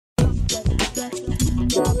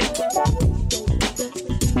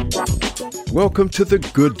Welcome to the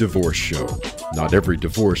Good Divorce Show. Not every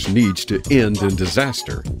divorce needs to end in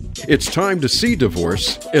disaster. It's time to see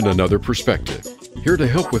divorce in another perspective. Here to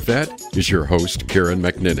help with that is your host, Karen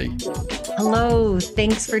McNinney. Hello.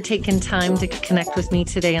 Thanks for taking time to connect with me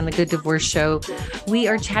today on the Good Divorce Show. We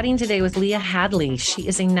are chatting today with Leah Hadley. She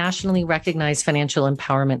is a nationally recognized financial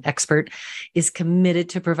empowerment expert, is committed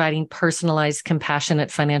to providing personalized,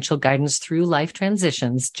 compassionate financial guidance through life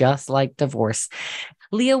transitions, just like divorce.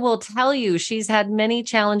 Leah will tell you she's had many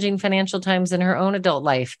challenging financial times in her own adult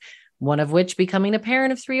life, one of which becoming a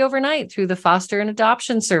parent of 3 overnight through the foster and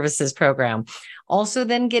adoption services program. Also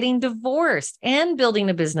then getting divorced and building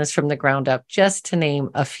a business from the ground up, just to name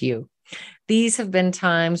a few. These have been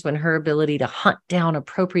times when her ability to hunt down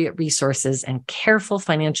appropriate resources and careful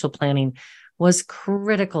financial planning was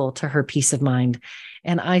critical to her peace of mind.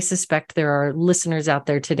 And I suspect there are listeners out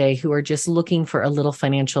there today who are just looking for a little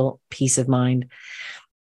financial peace of mind.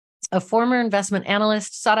 A former investment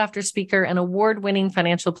analyst, sought-after speaker, and award-winning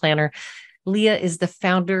financial planner, Leah is the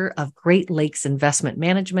founder of Great Lakes Investment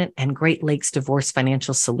Management and Great Lakes Divorce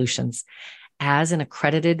Financial Solutions. As an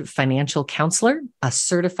accredited financial counselor, a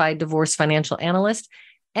certified divorce financial analyst,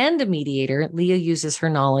 and a mediator, Leah uses her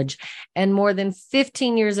knowledge and more than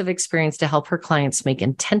 15 years of experience to help her clients make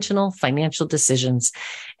intentional financial decisions.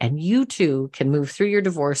 And you too can move through your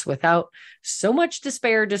divorce without so much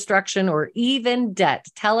despair, destruction, or even debt.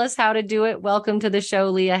 Tell us how to do it. Welcome to the show,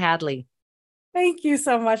 Leah Hadley. Thank you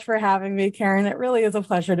so much for having me, Karen. It really is a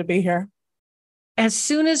pleasure to be here. As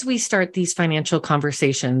soon as we start these financial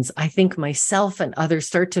conversations, I think myself and others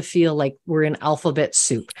start to feel like we're in alphabet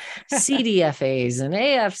soup. CDFAs and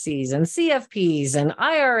AFCs and CFPs and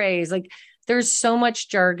IRAs. Like there's so much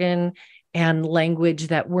jargon and language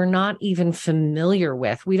that we're not even familiar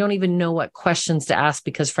with. We don't even know what questions to ask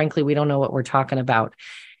because frankly, we don't know what we're talking about.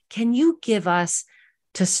 Can you give us,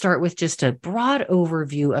 to start with, just a broad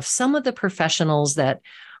overview of some of the professionals that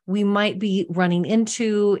we might be running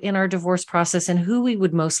into in our divorce process and who we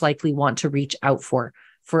would most likely want to reach out for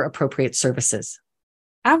appropriate services?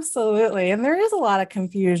 Absolutely. And there is a lot of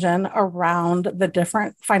confusion around the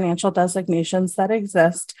different financial designations that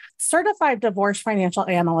exist. Certified Divorce Financial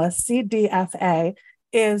Analyst, CDFA,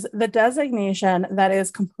 is the designation that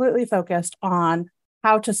is completely focused on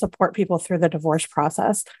how to support people through the divorce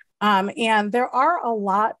process. And there are a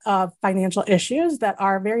lot of financial issues that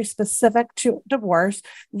are very specific to divorce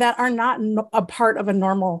that are not a part of a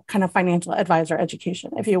normal kind of financial advisor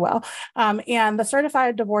education, if you will. And the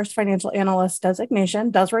Certified Divorce Financial Analyst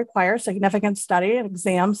designation does require significant study and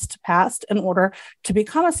exams to pass in order to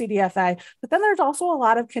become a CDFA. But then there's also a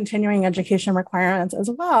lot of continuing education requirements as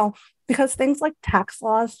well, because things like tax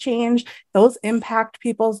laws change, those impact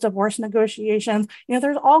people's divorce negotiations.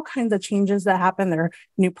 There's all kinds of changes that happen. There are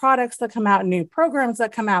new products that come out, new programs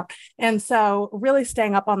that come out. And so really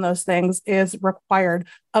staying up on those things is required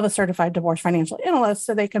of a certified divorce financial analyst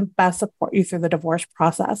so they can best support you through the divorce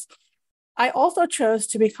process. I also chose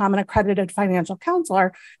to become an accredited financial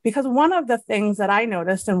counselor because one of the things that I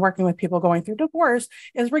noticed in working with people going through divorce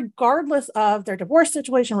is regardless of their divorce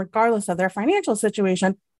situation, regardless of their financial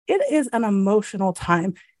situation, it is an emotional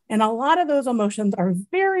time. And a lot of those emotions are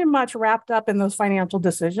very much wrapped up in those financial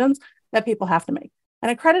decisions that people have to make. An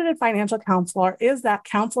accredited financial counselor is that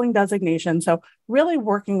counseling designation. So really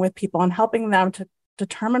working with people and helping them to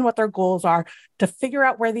determine what their goals are, to figure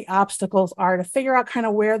out where the obstacles are, to figure out kind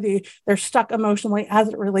of where they're stuck emotionally as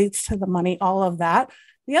it relates to the money, all of that.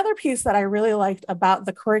 The other piece that I really liked about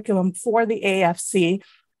the curriculum for the AFC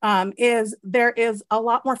is there is a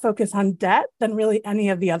lot more focus on debt than really any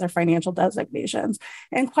of the other financial designations.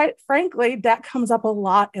 And quite frankly, debt comes up a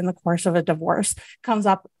lot in the course of a divorce, comes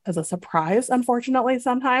up as a surprise, unfortunately,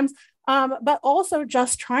 sometimes, but also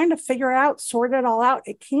just trying to figure it out, sort it all out.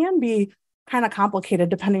 It can be kind of complicated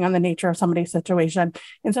depending on the nature of somebody's situation.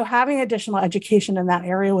 And so having additional education in that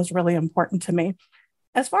area was really important to me.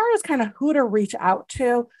 As far as kind of who to reach out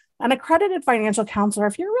to, an accredited financial counselor,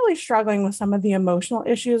 if you're really struggling with some of the emotional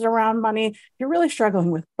issues around money, you're really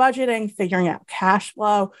struggling with budgeting, figuring out cash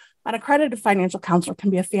flow, an accredited financial counselor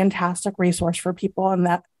can be a fantastic resource for people in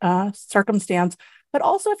that circumstance. But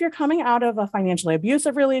also if you're coming out of a financially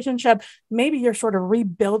abusive relationship, maybe you're sort of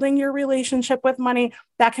rebuilding your relationship with money,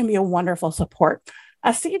 that can be a wonderful support.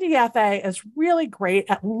 A CDFA is really great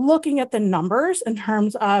at looking at the numbers in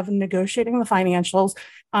terms of negotiating the financials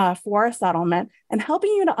for a settlement and helping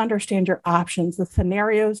you to understand your options, the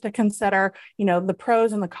scenarios to consider, the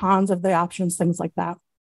pros and the cons of the options, things like that.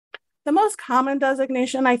 The most common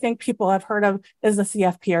designation I think people have heard of is the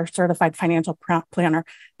CFP, or Certified Financial Planner.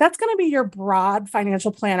 That's going to be your broad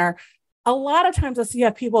financial planner A lot of times I see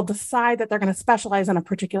if people decide that they're going to specialize in a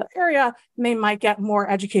particular area, and they might get more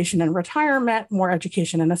education in retirement, more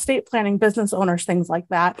education in estate planning, business owners, things like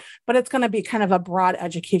that. But it's going to be kind of a broad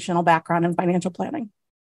educational background in financial planning.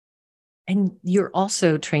 And you're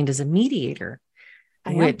also trained as a mediator,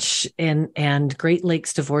 which and Great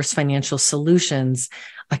Lakes Divorce Financial Solutions,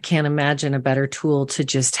 I can't imagine a better tool to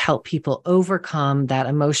just help people overcome that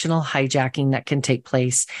emotional hijacking that can take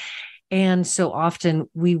place. And so often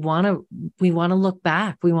we want to look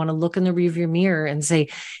back. We want to look in the rearview mirror and say,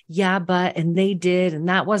 yeah, but, and they did, and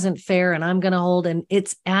that wasn't fair. And I'm going to hold, and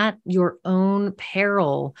it's at your own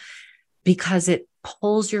peril because it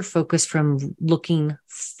pulls your focus from looking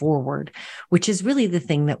forward, which is really the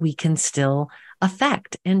thing that we can still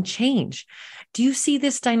affect and change. Do you see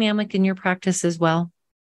this dynamic in your practice as well?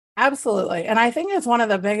 Absolutely. And I think it's one of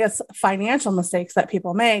the biggest financial mistakes that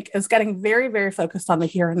people make is getting very, very focused on the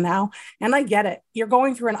here and now. And I get it. You're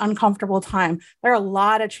going through an uncomfortable time. There are a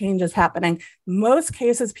lot of changes happening. Most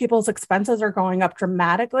cases, people's expenses are going up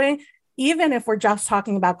dramatically, even if we're just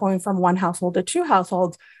talking about going from one household to two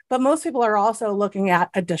households. But most people are also looking at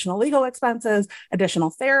additional legal expenses, additional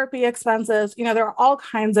therapy expenses. There are all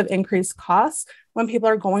kinds of increased costs when people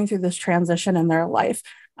are going through this transition in their life.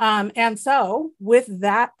 And so with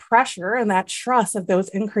that pressure and that stress of those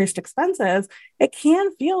increased expenses, it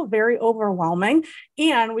can feel very overwhelming,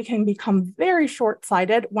 and we can become very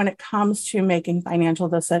short-sighted when it comes to making financial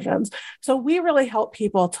decisions. So we really help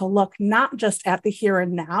people to look not just at the here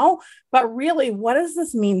and now, but really, what does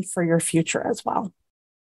this mean for your future as well?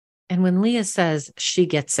 And when Leah says she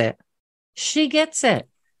gets it, she gets it.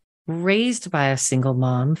 Raised by a single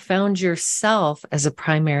mom, found yourself as a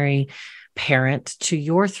primary parent to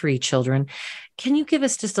your three children. Can you give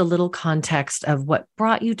us just a little context of what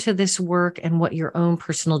brought you to this work and what your own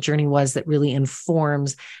personal journey was that really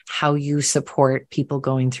informs how you support people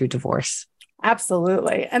going through divorce?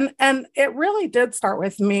 Absolutely. And it really did start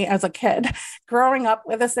with me as a kid, growing up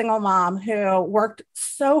with a single mom who worked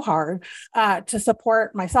so hard to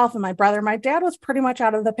support myself and my brother. My dad was pretty much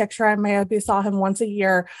out of the picture. I maybe saw him once a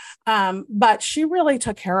year, but she really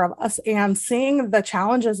took care of us. And seeing the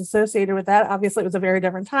challenges associated with that, obviously it was a very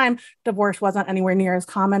different time. Divorce wasn't anywhere near as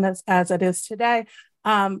common as it is today.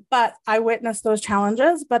 But I witnessed those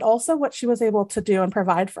challenges, but also what she was able to do and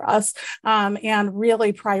provide for us, and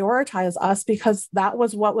really prioritize us, because that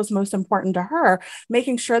was what was most important to her,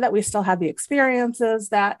 making sure that we still had the experiences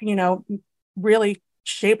that, really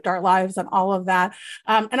shaped our lives and all of that.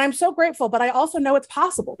 And I'm so grateful, but I also know it's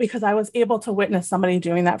possible because I was able to witness somebody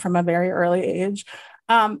doing that from a very early age.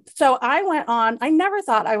 So I went on, I never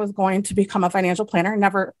thought I was going to become a financial planner,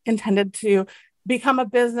 never intended to become a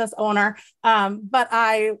business owner. But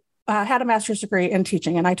I had a master's degree in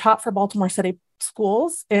teaching, and I taught for Baltimore City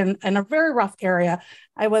schools in a very rough area.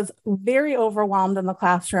 I was very overwhelmed in the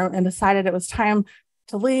classroom and decided it was time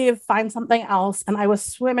to leave, find something else. And I was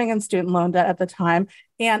swimming in student loan debt at the time.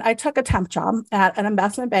 And I took a temp job at an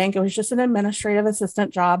investment bank. It was just an administrative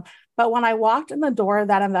assistant job. But when I walked in the door of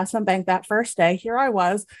that investment bank that first day, here I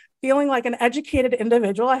was, feeling like an educated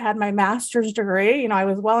individual. I had my master's degree. I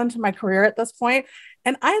was well into my career at this point,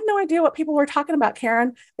 and I had no idea what people were talking about,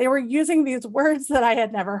 Karen. They were using these words that I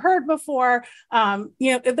had never heard before. There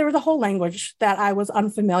was a whole language that I was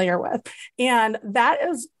unfamiliar with. And that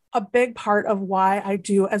is a big part of why I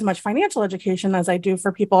do as much financial education as I do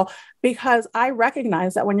for people, because I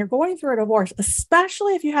recognize that when you're going through a divorce,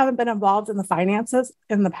 especially if you haven't been involved in the finances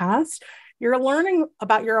in the past, you're learning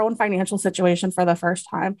about your own financial situation for the first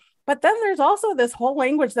time. But then there's also this whole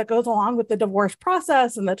language that goes along with the divorce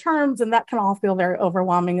process and the terms, and that can all feel very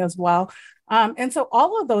overwhelming as well. And so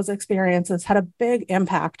all of those experiences had a big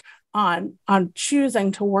impact on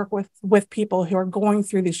choosing to work with people who are going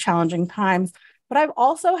through these challenging times. But I've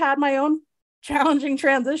also had my own challenging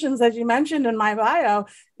transitions, as you mentioned in my bio.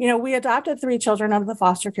 We adopted 3 children out of the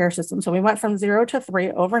foster care system. So we went from 0 to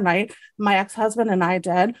 3 overnight. My ex-husband and I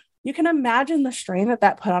did. You can imagine the strain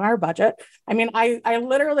that put on our budget. I mean, I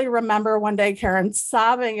literally remember one day, Karen,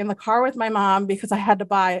 sobbing in the car with my mom because I had to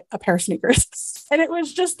buy a pair of sneakers. And it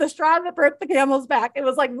was just the straw that broke the camel's back. It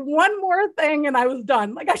was like one more thing and I was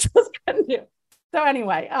done. Like I just couldn't do. So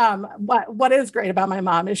anyway, what is great about my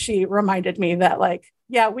mom is she reminded me that, like,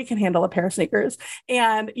 yeah, we can handle a pair of sneakers.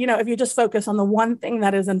 And, if you just focus on the one thing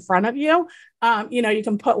that is in front of you, you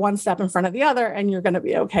can put one step in front of the other and you're going to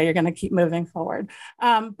be okay. You're going to keep moving forward.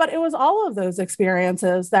 But it was all of those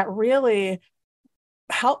experiences that really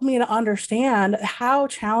helped me to understand how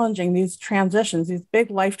challenging these transitions, these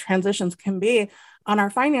big life transitions can be on our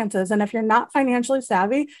finances. And if you're not financially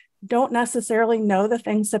savvy, don't necessarily know the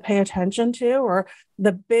things to pay attention to or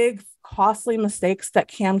the big costly mistakes that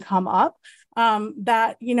can come up,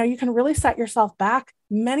 that, you can really set yourself back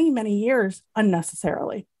many, many years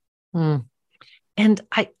unnecessarily. Mm. And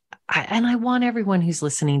I want everyone who's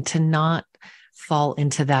listening to not fall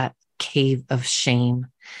into that cave of shame.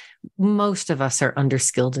 Most of us are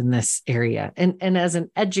underskilled in this area. And as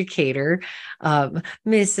an educator,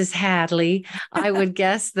 Mrs. Hadley, I would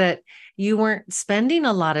guess that you weren't spending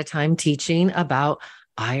a lot of time teaching about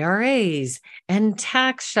IRAs and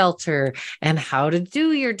tax shelter and how to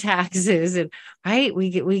do your taxes. And right,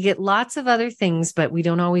 we get lots of other things, but we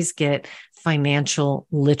don't always get financial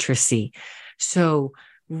literacy. So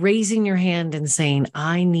raising your hand and saying,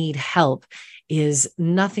 I need help is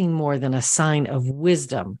nothing more than a sign of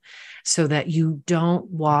wisdom, so that you don't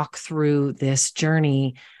walk through this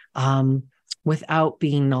journey without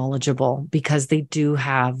being knowledgeable, because they do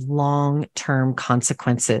have long-term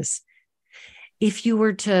consequences. If you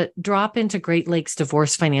were to drop into Great Lakes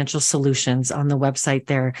Divorce Financial Solutions on the website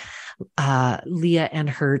there, Leah and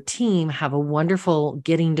her team have a wonderful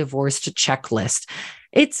getting divorced checklist.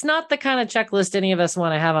 It's not the kind of checklist any of us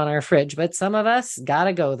want to have on our fridge, but some of us got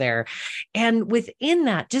to go there. And within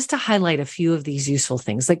that, just to highlight a few of these useful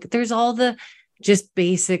things, like there's all the just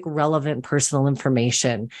basic relevant personal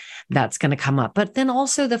information that's going to come up, but then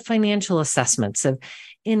also the financial assessments of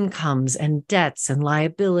incomes and debts and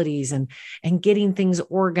liabilities and getting things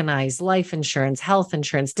organized, life insurance, health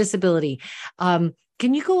insurance, disability.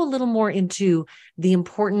 Can you go a little more into the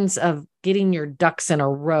importance of getting your ducks in a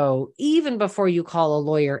row, even before you call a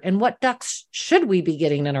lawyer, and what ducks should we be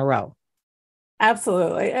getting in a row?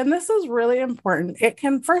 Absolutely. And this is really important. It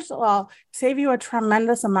can, first of all, save you a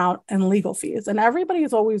tremendous amount in legal fees. And everybody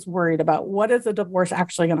is always worried about what is a divorce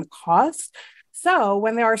actually going to cost. So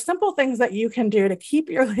when there are simple things that you can do to keep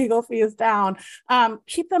your legal fees down,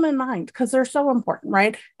 keep them in mind, because they're so important,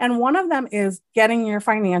 right? And one of them is getting your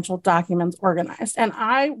financial documents organized. And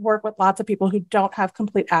I work with lots of people who don't have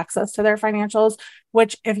complete access to their financials,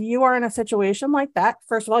 which if you are in a situation like that,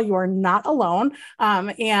 first of all, you are not alone.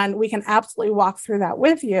 And we can absolutely walk through that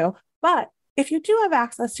with you. But if you do have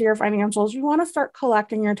access to your financials, you want to start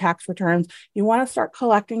collecting your tax returns. You want to start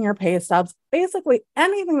collecting your pay stubs. Basically,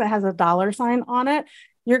 anything that has a dollar sign on it,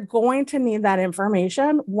 you're going to need that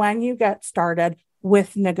information when you get started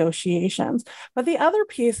with negotiations. But the other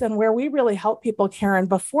piece, and where we really help people, Karen,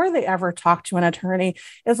 before they ever talk to an attorney,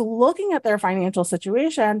 is looking at their financial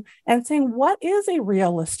situation and saying, what is a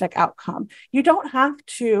realistic outcome? You don't have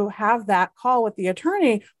to have that call with the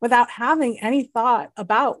attorney without having any thought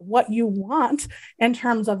about what you want in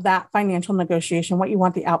terms of that financial negotiation, what you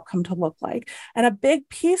want the outcome to look like. And a big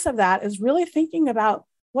piece of that is really thinking about,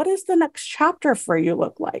 what does the next chapter for you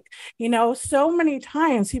look like? So many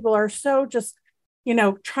times people are so just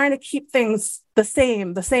trying to keep things the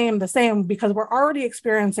same, because we're already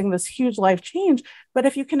experiencing this huge life change. But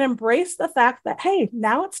if you can embrace the fact that, hey,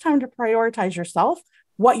 now it's time to prioritize yourself,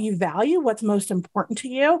 what you value, what's most important to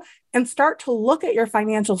you, and start to look at your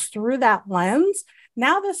financials through that lens,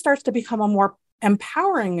 now this starts to become a more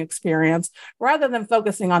empowering experience rather than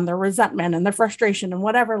focusing on the resentment and the frustration and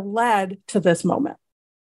whatever led to this moment.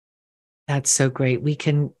 That's so great. We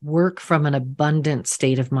can work from an abundant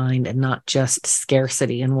state of mind and not just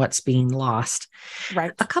scarcity and what's being lost.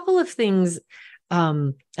 Right. A couple of things,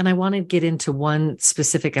 and I want to get into one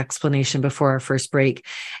specific explanation before our first break.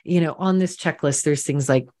 On this checklist, there's things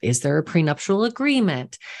like, is there a prenuptial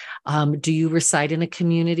agreement? Do you reside in a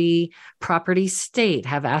community property state?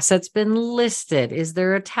 Have assets been listed? Is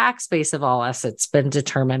there a tax base of all assets been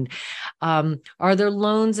determined? Are there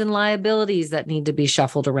loans and liabilities that need to be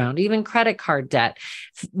shuffled around? Even credit card debt,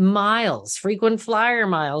 miles, frequent flyer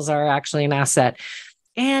miles are actually an asset.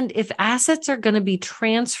 And if assets are going to be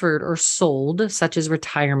transferred or sold, such as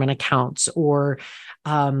retirement accounts, or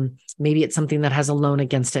maybe it's something that has a loan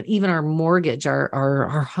against it, even our mortgage,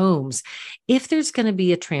 our homes, if there's going to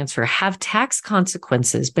be a transfer, have tax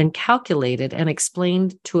consequences been calculated and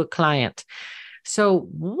explained to a client? So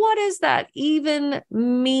what does that even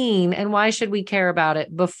mean? And why should we care about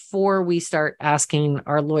it before we start asking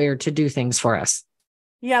our lawyer to do things for us?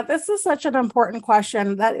 Yeah, this is such an important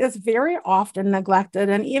question that is very often neglected.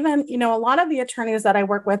 And even, a lot of the attorneys that I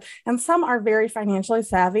work with, and some are very financially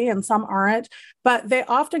savvy and some aren't, but they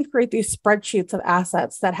often create these spreadsheets of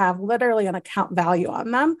assets that have literally an account value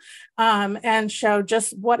on them, and show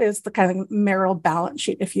just what is the kind of marital balance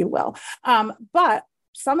sheet, if you will. But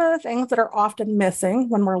some of the things that are often missing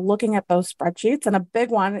when we're looking at those spreadsheets, and a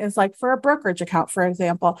big one is like for a brokerage account, for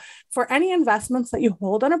example, for any investments that you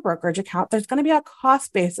hold in a brokerage account, there's going to be a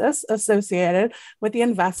cost basis associated with the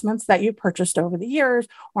investments that you purchased over the years,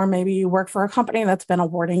 or maybe you work for a company that's been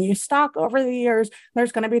awarding you stock over the years.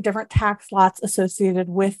 There's going to be different tax lots associated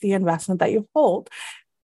with the investment that you hold.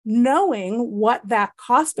 Knowing what that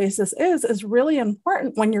cost basis is really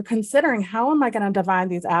important when you're considering how am I going to divide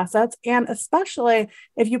these assets, and especially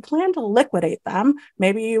if you plan to liquidate them.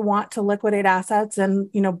 Maybe you want to liquidate assets and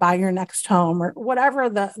buy your next home, or whatever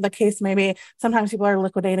the case may be. Sometimes people are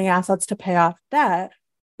liquidating assets to pay off debt.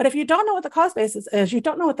 But if you don't know what the cost basis is, you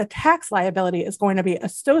don't know what the tax liability is going to be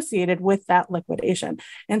associated with that liquidation.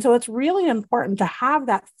 And so it's really important to have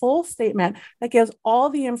that full statement that gives all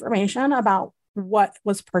the information about what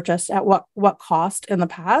was purchased at what cost in the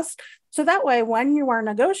past. So that way, when you are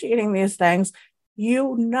negotiating these things,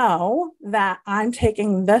 you know that I'm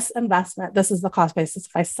taking this investment. This is the cost basis.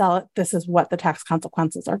 If I sell it, this is what the tax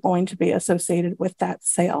consequences are going to be associated with that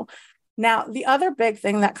sale. Now, the other big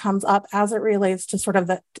thing that comes up as it relates to sort of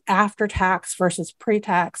the after-tax versus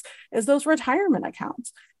pre-tax is those retirement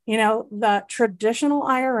accounts. The traditional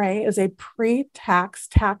IRA is a pre-tax,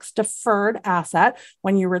 tax-deferred asset.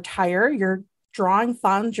 When you retire, you're drawing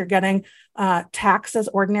funds, you're getting taxed as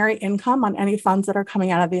ordinary income on any funds that are coming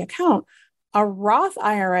out of the account. A Roth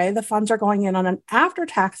IRA, the funds are going in on an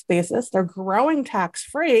after-tax basis. They're growing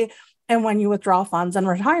tax-free. And when you withdraw funds in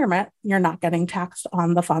retirement, you're not getting taxed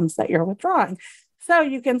on the funds that you're withdrawing. So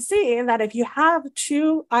you can see that if you have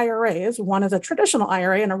two IRAs, one is a traditional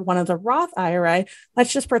IRA and one is a Roth IRA,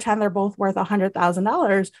 let's just pretend they're both worth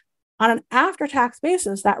 $100,000. On an after-tax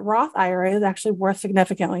basis, that Roth IRA is actually worth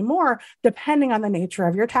significantly more, depending on the nature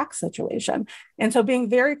of your tax situation. And so being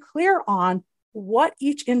very clear on what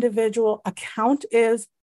each individual account is,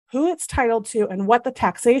 who it's titled to, and what the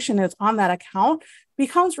taxation is on that account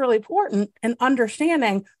becomes really important in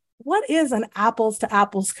understanding what is an apples to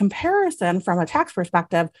apples comparison from a tax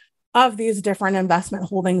perspective of these different investment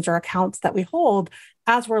holdings or accounts that we hold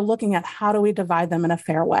as we're looking at how do we divide them in a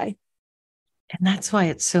fair way. And that's why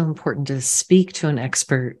it's so important to speak to an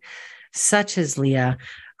expert such as Leah,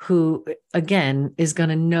 who, again, is going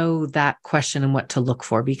to know that question and what to look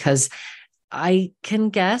for, because I can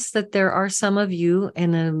guess that there are some of you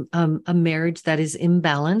in a marriage that is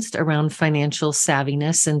imbalanced around financial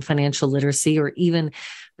savviness and financial literacy, or even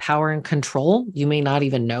power and control. You may not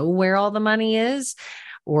even know where all the money is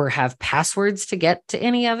or have passwords to get to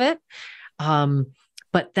any of it.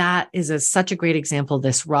 But that is such a great example,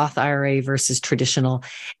 this Roth IRA versus traditional,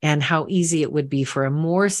 and how easy it would be for a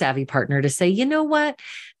more savvy partner to say, you know what,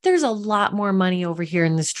 there's a lot more money over here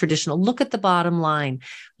in this traditional. Look at the bottom line.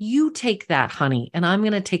 You take that, honey, and I'm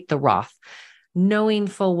going to take the Roth, knowing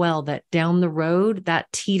full well that down the road,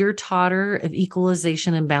 that teeter-totter of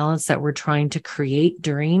equalization and balance that we're trying to create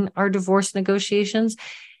during our divorce negotiations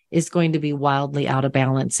is going to be wildly out of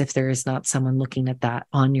balance if there is not someone looking at that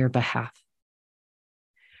on your behalf.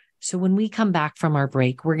 So when we come back from our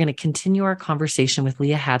break, we're going to continue our conversation with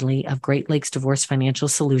Leah Hadley of Great Lakes Divorce Financial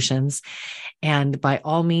Solutions. And by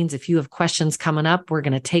all means, if you have questions coming up, we're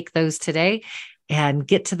going to take those today and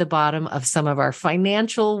get to the bottom of some of our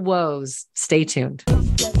financial woes. Stay tuned.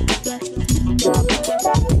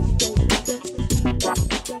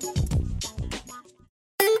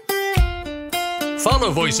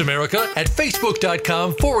 Follow Voice America at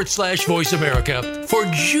Facebook.com/Voice America for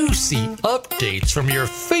juicy updates from your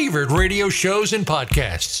favorite radio shows and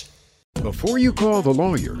podcasts. Before you call the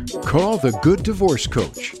lawyer, call the Good Divorce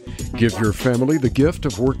Coach. Give your family the gift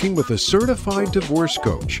of working with a certified divorce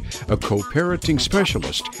coach, a co-parenting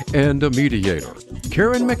specialist, and a mediator.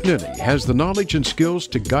 Karen McNinney has the knowledge and skills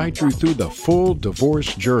to guide you through the full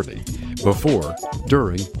divorce journey, before,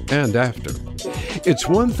 during, and after. It's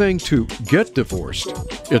one thing to get divorced.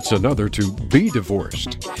 It's another to be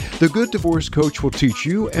divorced. The Good Divorce Coach will teach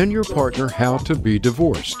you and your partner how to be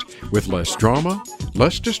divorced with less drama,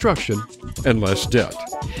 less destruction, and less debt.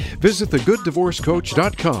 Visit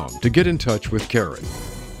thegooddivorcecoach.com to get in touch with Karen.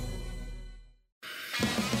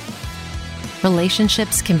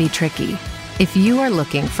 Relationships can be tricky. If you are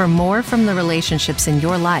looking for more from the relationships in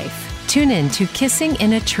your life, tune in to Kissing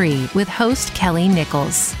in a Tree with host Kelly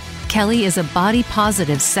Nichols. Kelly is a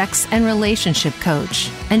body-positive sex and relationship coach,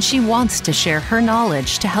 and she wants to share her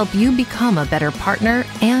knowledge to help you become a better partner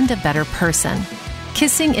and a better person.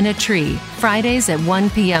 Kissing in a Tree, Fridays at 1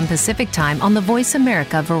 p.m. Pacific Time on the Voice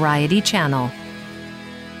America Variety Channel.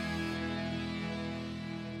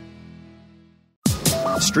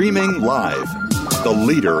 Streaming live, the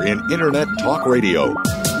leader in Internet talk radio,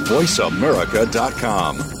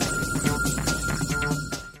 voiceamerica.com.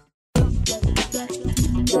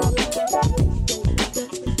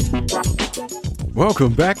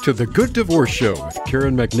 Welcome back to the Good Divorce Show with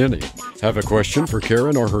Karen McNinney. Have a question for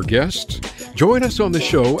Karen or her guests? Join us on the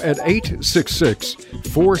show at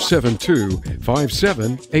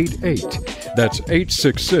 866-472-5788. That's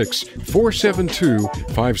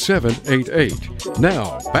 866-472-5788.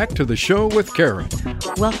 Now, back to the show with Karen.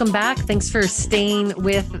 Welcome back. Thanks for staying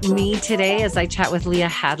with me today as I chat with Leah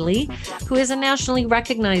Hadley, who is a nationally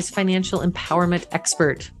recognized financial empowerment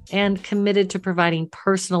expert and committed to providing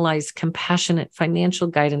personalized, compassionate financial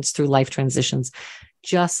guidance through life transitions,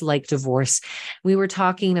 just like divorce. We were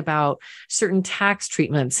talking about certain tax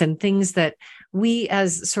treatments and things that we,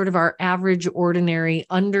 as sort of our average, ordinary,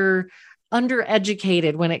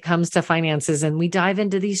 undereducated when it comes to finances. And we dive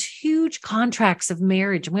into these huge contracts of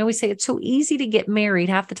marriage. And we always say it's so easy to get married.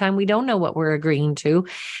 Half the time we don't know what we're agreeing to.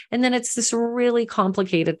 And then it's this really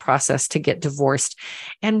complicated process to get divorced.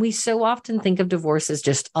 And we so often think of divorce as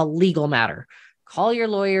just a legal matter. Call your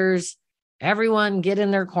lawyers, everyone get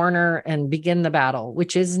in their corner and begin the battle,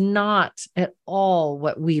 which is not at all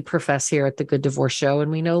what we profess here at the Good Divorce Show. And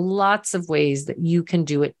we know lots of ways that you can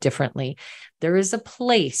do it differently. There is a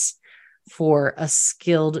place for a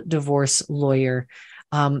skilled divorce lawyer,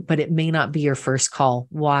 but it may not be your first call.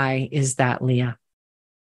 Why is that, Leah?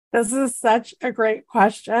 This is such a great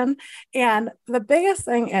question. And the biggest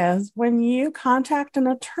thing is when you contact an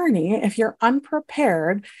attorney, if you're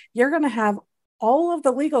unprepared, you're going to have all of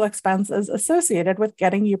the legal expenses associated with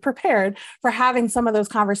getting you prepared for having some of those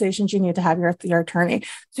conversations you need to have with your attorney.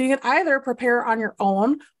 So you can either prepare on your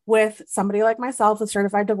own with somebody like myself, a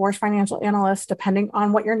certified divorce financial analyst, depending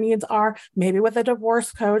on what your needs are, maybe with a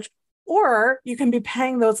divorce coach, or you can be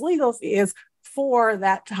paying those legal fees for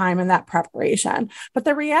that time and that preparation. But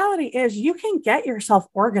the reality is you can get yourself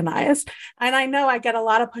organized. And I know I get a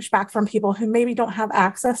lot of pushback from people who maybe don't have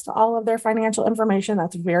access to all of their financial information.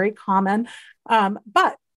 That's very common.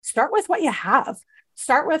 But start with what you have.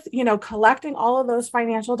 Start with, collecting all of those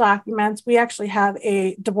financial documents. We actually have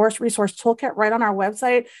a divorce resource toolkit right on our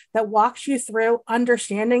website that walks you through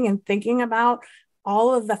understanding and thinking about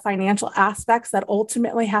all of the financial aspects that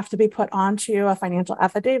ultimately have to be put onto a financial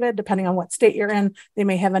affidavit. Depending on what state you're in, they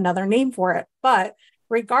may have another name for it. But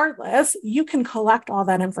regardless, you can collect all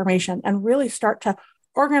that information and really start to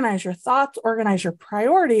organize your thoughts, organize your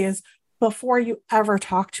priorities before you ever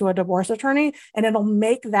talk to a divorce attorney, and it'll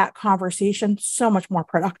make that conversation so much more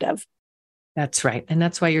productive. That's right. And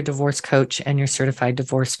that's why your divorce coach and your certified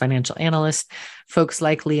divorce financial analyst, folks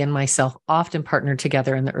like Lee and myself, often partner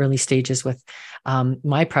together in the early stages with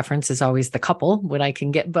my preference is always the couple when I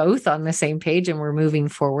can get both on the same page and we're moving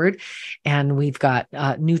forward. And we've got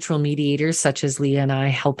neutral mediators such as Leah and I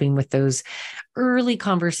helping with those early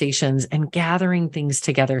conversations and gathering things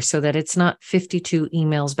together so that it's not 52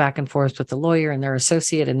 emails back and forth with the lawyer and their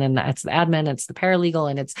associate. And then it's the admin, it's the paralegal,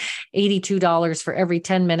 and it's $82 for every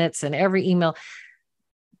 10 minutes and every email.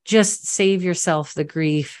 Just save yourself the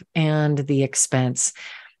grief and the expense.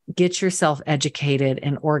 Get yourself educated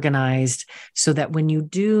and organized so that when you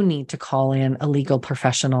do need to call in a legal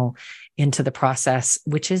professional into the process,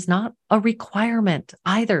 which is not a requirement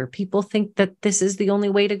either. People think that this is the only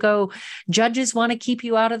way to go. Judges want to keep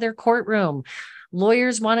you out of their courtroom.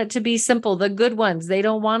 Lawyers want it to be simple. The good ones, they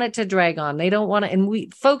don't want it to drag on. They don't want to.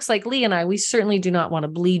 And folks like Lee and I, we certainly do not want to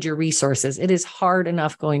bleed your resources. It is hard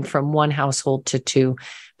enough going from one household to two,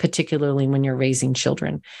 particularly when you're raising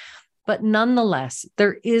children. But nonetheless,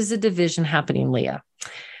 there is a division happening, Leah,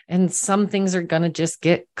 and some things are going to just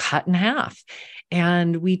get cut in half.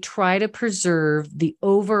 And we try to preserve the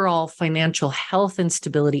overall financial health and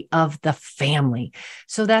stability of the family.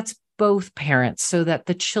 So that's both parents, so that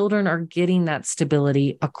the children are getting that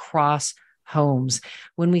stability across homes.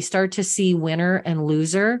 When we start to see winner and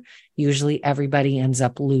loser, usually everybody ends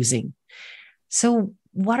up losing. So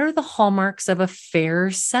what are the hallmarks of a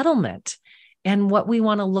fair settlement? And what we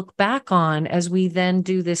want to look back on as we then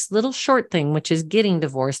do this little short thing, which is getting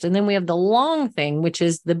divorced. And then we have the long thing, which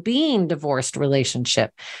is the being divorced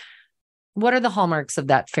relationship. What are the hallmarks of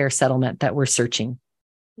that fair settlement that we're searching?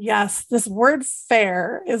 Yes, this word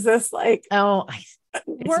fair is this like,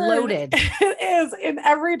 it's loaded. It is in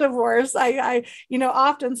every divorce. I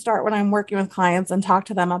often start when I'm working with clients and talk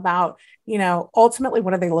to them about, ultimately,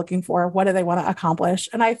 what are they looking for? What do they want to accomplish?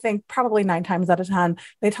 And I think probably 9 times out of 10,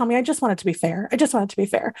 they tell me, I just want it to be fair. I just want it to be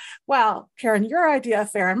fair. Well, Karen, your idea of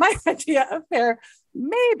fair and my idea of fair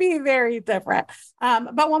may be very different.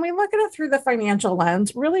 But when we look at it through the financial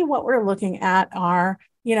lens, really what we're looking at are,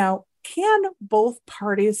 can both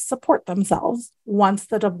parties support themselves once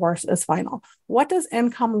the divorce is final? what does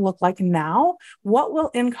income look like now? What will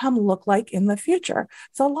income look like in the future?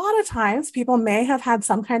 So a lot of times people may have had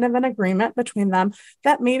some kind of an agreement between them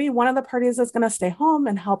that maybe one of the parties is going to stay home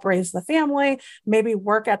and help raise the family, maybe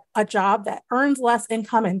work at a job that earns less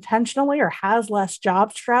income intentionally or has less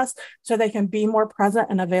job stress so they can be more present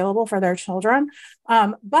and available for their children.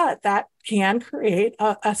 But that can create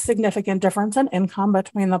a significant difference in income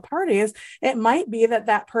between the parties. It might be that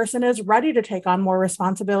that person is ready to take on more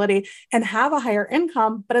responsibility and have a higher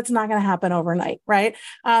income, but it's not going to happen overnight, right?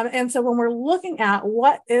 And so when we're looking at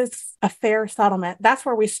what is a fair settlement, that's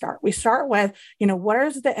where we start. We start with, what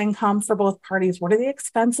is the income for both parties? What are the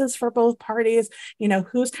expenses for both parties?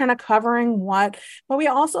 Who's kind of covering what? But we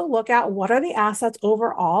also look at what are the assets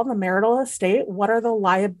overall, the marital estate? What are the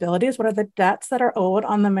liabilities? What are the debts that are owed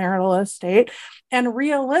on the marital estate? And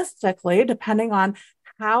realistically, depending on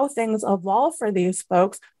how things evolve for these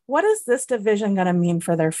folks, what is this division going to mean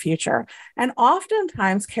for their future? And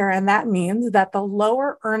oftentimes, Karen, that means that the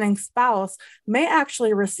lower earning spouse may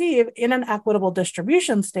actually receive in an equitable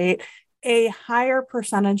distribution state a higher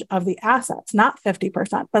percentage of the assets, not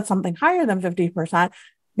 50%, but something higher than 50%.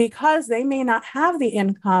 Because they may not have the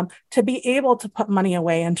income to be able to put money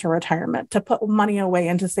away into retirement, to put money away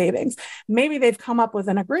into savings. Maybe they've come up with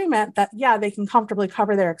an agreement that, they can comfortably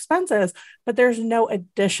cover their expenses, but there's no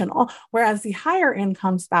additional. Whereas the higher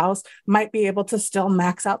income spouse might be able to still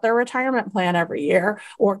max out their retirement plan every year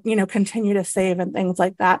or, continue to save and things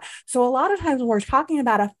like that. So a lot of times when we're talking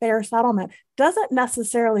about a fair settlement, doesn't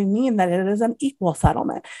necessarily mean that it is an equal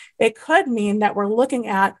settlement. It could mean that we're looking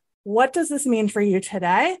at what does this mean for you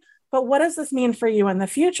today? But what does this mean for you in the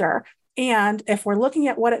future? And if we're looking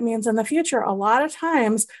at what it means in the future, a lot of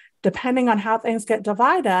times, depending on how things get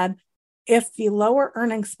divided, if the lower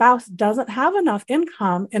earning spouse doesn't have enough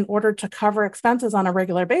income in order to cover expenses on a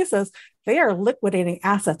regular basis, they are liquidating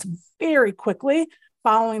assets very quickly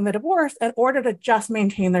following the divorce in order to just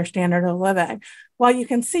maintain their standard of living. While you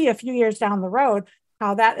can see a few years down the road,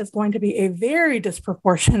 how that is going to be a very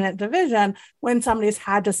disproportionate division when somebody's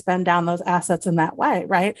had to spend down those assets in that way,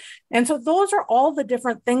 right? And so those are all the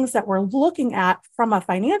different things that we're looking at from a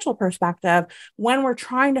financial perspective when we're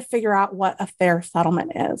trying to figure out what a fair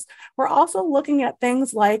settlement is. We're also looking at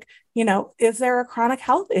things like, is there a chronic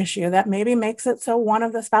health issue that maybe makes it so one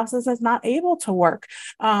of the spouses is not able to work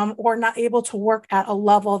or not able to work at a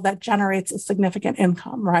level that generates a significant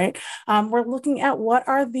income, right? We're looking at what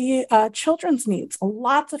are the children's needs.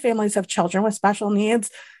 Lots of families have children with special needs,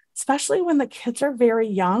 especially when the kids are very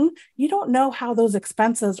young. You don't know how those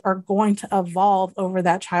expenses are going to evolve over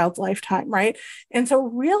that child's lifetime, right? And so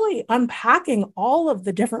really unpacking all of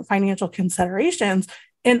the different financial considerations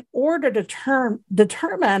in order to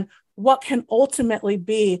determine what can ultimately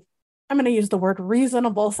be, I'm going to use the word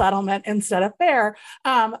reasonable settlement instead of fair,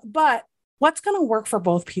 but what's going to work for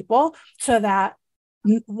both people so that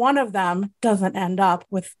one of them doesn't end up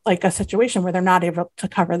with like a situation where they're not able to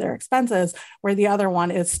cover their expenses, where the other one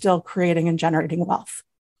is still creating and generating wealth.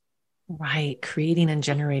 Right. Creating and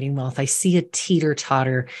generating wealth. I see a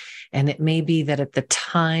teeter-totter, and it may be that at the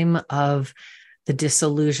time of the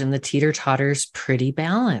dissolution, the teeter-totter's pretty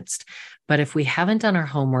balanced. But if we haven't done our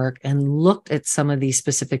homework and looked at some of these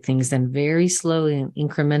specific things, then very slowly and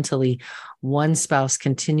incrementally, one spouse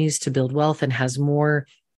continues to build wealth and has more,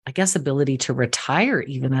 ability to retire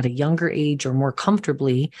even at a younger age or more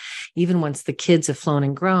comfortably, even once the kids have flown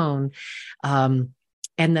and grown. And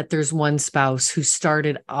that there's one spouse who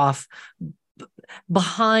started off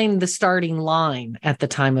behind the starting line at the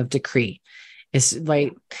time of decree, is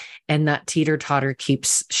right. And that teeter-totter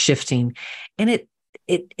keeps shifting. And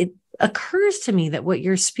it occurs to me that what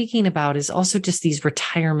you're speaking about is also just these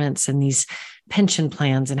retirements and these pension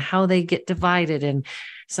plans and how they get divided. And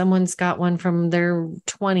someone's got one from their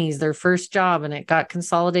 20s, their first job, and it got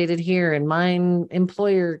consolidated here, and mine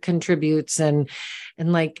employer contributes. And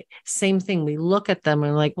like, same thing. We look at them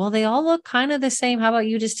and like, well, they all look kind of the same. How about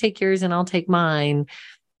you just take yours and I'll take mine?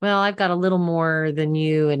 Well, I've got a little more than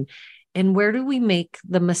you. And where do we make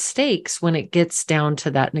the mistakes when it gets down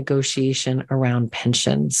to that negotiation around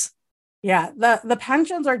pensions? Yeah, the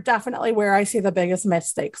pensions are definitely where I see the biggest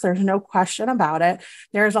mistakes. There's no question about it.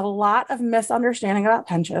 There's a lot of misunderstanding about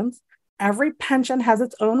pensions. Every pension has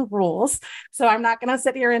its own rules. So I'm not going to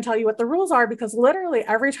sit here and tell you what the rules are, because literally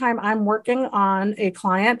every time I'm working on a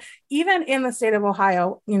client, even in the state of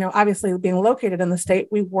Ohio, obviously being located in the state,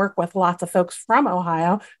 we work with lots of folks from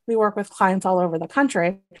Ohio. We work with clients all over the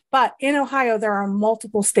country. But in Ohio, there are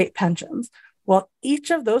multiple state pensions. Well,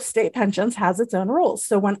 each of those state pensions has its own rules.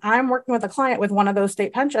 So when I'm working with a client with one of those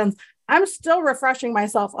state pensions, I'm still refreshing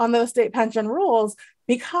myself on those state pension rules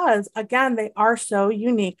because, again, they are so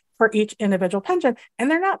unique for each individual pension,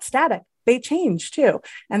 and they're not static. They change too.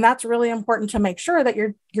 And that's really important to make sure that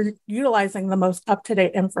you're utilizing the most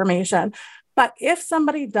up-to-date information. But if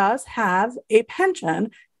somebody does have a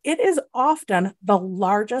pension, it is often the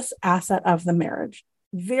largest asset of the marriage.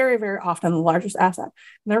 Very, very often the largest asset.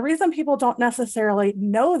 And the reason people don't necessarily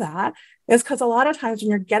know that is because a lot of times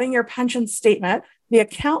when you're getting your pension statement, the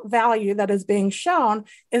account value that is being shown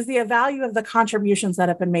is the value of the contributions that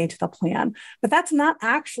have been made to the plan. But that's not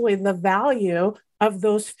actually the value of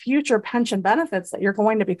those future pension benefits that you're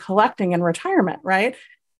going to be collecting in retirement, right?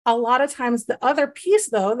 A lot of times the other piece,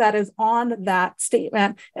 though, that is on that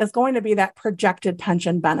statement is going to be that projected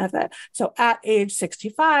pension benefit. So at age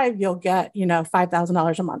 65, you'll get,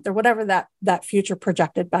 $5,000 a month or whatever that future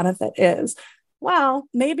projected benefit is. Well,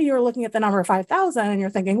 maybe you're looking at the number 5,000 and you're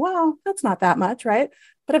thinking, well, that's not that much, right?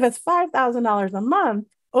 But if it's $5,000 a month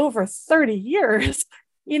over 30 years,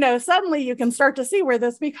 suddenly you can start to see where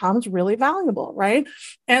this becomes really valuable, right?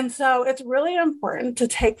 And so it's really important to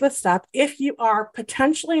take the step if you are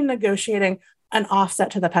potentially negotiating an offset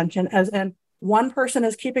to the pension, as in one person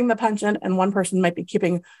is keeping the pension and one person might be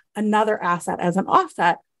keeping another asset as an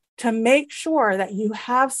offset, to make sure that you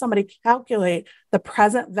have somebody calculate the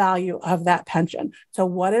present value of that pension. So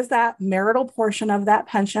what is that marital portion of that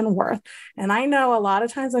pension worth? And I know a lot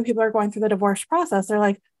of times when people are going through the divorce process, they're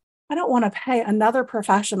like, I don't want to pay another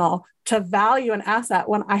professional to value an asset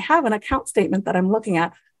when I have an account statement that I'm looking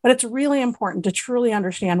at. But it's really important to truly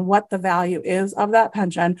understand what the value is of that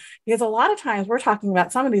pension, because a lot of times we're talking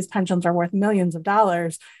about some of these pensions are worth millions of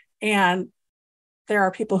dollars. And there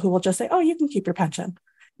are people who will just say, oh, you can keep your pension,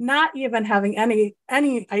 not even having any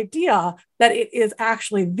idea that it is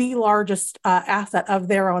actually the largest asset of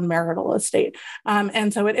their own marital estate.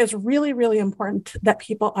 And so it is really, really important that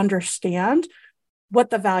people understand what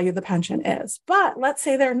the value of the pension is. But let's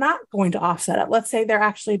say they're not going to offset it. Let's say they're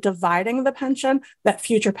actually dividing the pension, that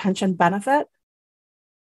future pension benefit.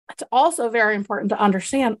 It's also very important to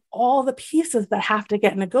understand all the pieces that have to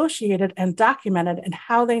get negotiated and documented and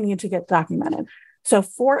how they need to get documented. So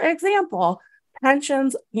for example,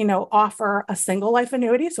 pensions, offer a single life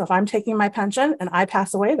annuity. So if I'm taking my pension and I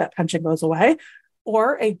pass away, that pension goes away,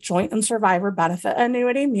 or a joint and survivor benefit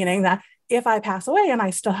annuity, meaning that if I pass away and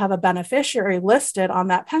I still have a beneficiary listed on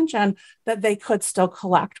that pension, that they could still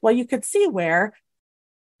collect. Well, you could see where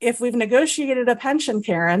if we've negotiated a pension,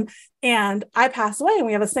 Karen, and I pass away and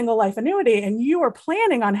we have a single life annuity and you are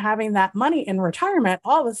planning on having that money in retirement,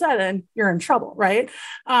 all of a sudden you're in trouble, right?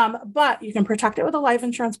 But you can protect it with a life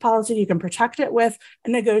insurance policy. You can protect it with a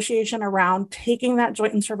negotiation around taking that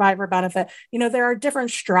joint and survivor benefit. There are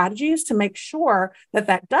different strategies to make sure that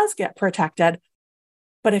that does get protected.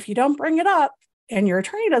 But if you don't bring it up and your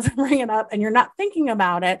attorney doesn't bring it up and you're not thinking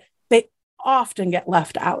about it, they often get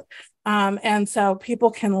left out. And so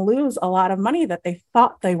people can lose a lot of money that they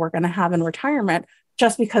thought they were going to have in retirement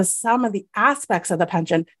just because some of the aspects of the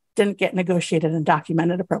pension didn't get negotiated and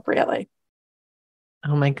documented appropriately.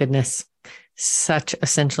 Oh my goodness. Such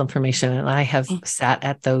essential information. And I have sat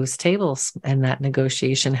at those tables and that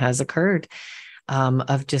negotiation has occurred.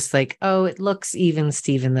 Of just like, oh, it looks even,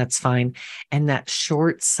 Stephen, that's fine. And that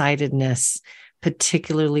short-sightedness,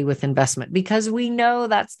 particularly with investment, because we know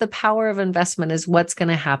that's the power of investment is what's going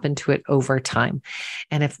to happen to it over time.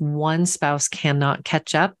 And if one spouse cannot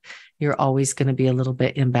catch up, you're always going to be a little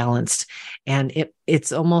bit imbalanced. And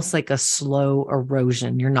it's almost like a slow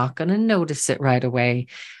erosion. You're not going to notice it right away,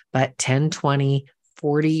 but 10, 20,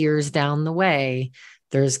 40 years down the way,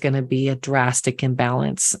 there's going to be a drastic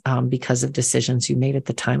imbalance because of decisions you made at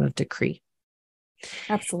the time of decree.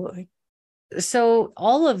 Absolutely. So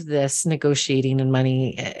all of this negotiating and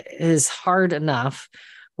money is hard enough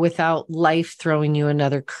without life throwing you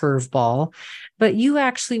another curveball. But you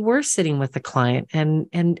actually were sitting with the client and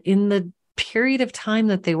in the period of time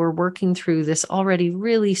that they were working through this already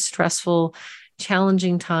really stressful,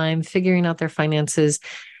 challenging time, figuring out their finances,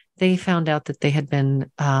 they found out that they had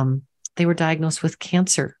been they were diagnosed with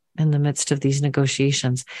cancer in the midst of these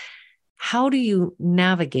negotiations. How do you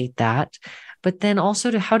navigate that? But then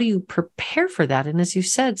also how do you prepare for that? And as you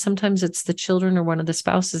said, sometimes it's the children or one of the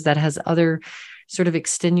spouses that has other sort of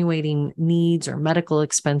extenuating needs or medical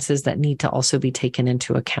expenses that need to also be taken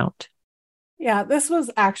into account. Yeah, this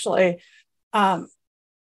was actually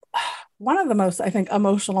one of the most, I think,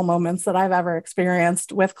 emotional moments that I've ever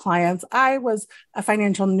experienced with clients. I was a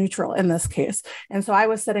financial neutral in this case. And so I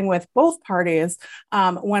was sitting with both parties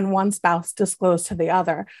when one spouse disclosed to the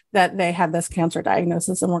other that they had this cancer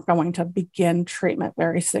diagnosis and were going to begin treatment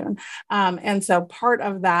very soon. And so part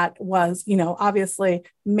of that was, obviously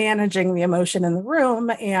managing the emotion in the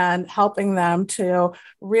room and helping them to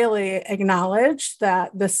really acknowledge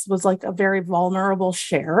that this was like a very vulnerable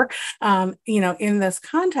share, in this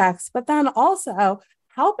context, but then also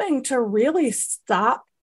helping to really stop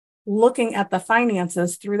looking at the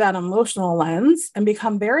finances through that emotional lens and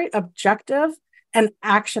become very objective and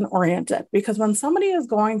action oriented. Because when somebody is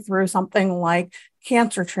going through something like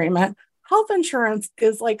cancer treatment, health insurance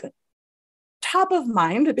is like top of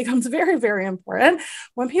mind. It becomes very, very important.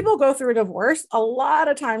 When people go through a divorce, a lot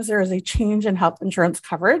of times there is a change in health insurance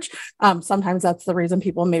coverage. Sometimes that's the reason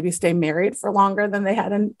people maybe stay married for longer than they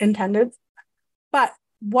had intended. But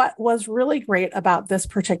what was really great about this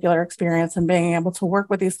particular experience and being able to work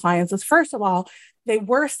with these clients is, first of all, they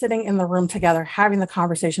were sitting in the room together, having the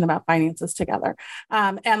conversation about finances together.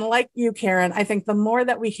 And like you, Karen, I think the more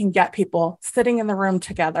that we can get people sitting in the room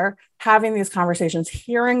together, having these conversations,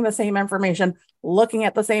 hearing the same information, looking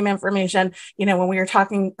at the same information. When we were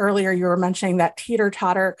talking earlier, you were mentioning that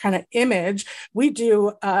teeter-totter kind of image. We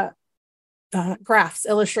do graphs,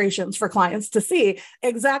 illustrations for clients to see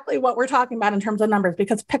exactly what we're talking about in terms of numbers,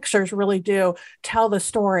 because pictures really do tell the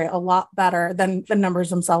story a lot better than the numbers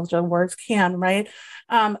themselves or words can, right?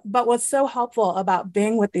 But what's so helpful about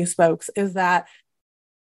being with these folks is that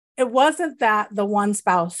it wasn't that the one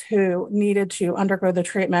spouse who needed to undergo the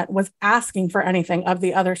treatment was asking for anything of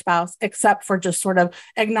the other spouse, except for just sort of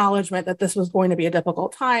acknowledgement that this was going to be a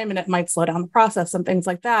difficult time and it might slow down the process and things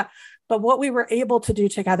like that. But what we were able to do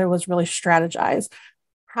together was really strategize.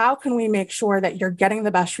 How can we make sure that you're getting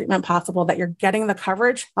the best treatment possible, that you're getting the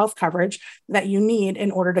coverage, health coverage that you need in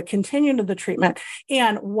order to continue to the treatment?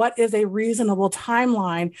 And what is a reasonable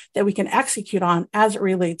timeline that we can execute on as it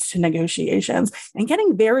relates to negotiations, and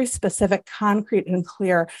getting very specific, concrete, and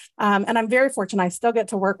clear. And I'm very fortunate. I still get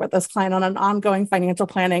to work with this client on an ongoing financial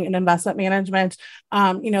planning and investment management.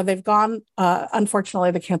 They've gone,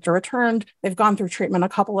 unfortunately, the cancer returned. They've gone through treatment a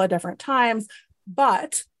couple of different times,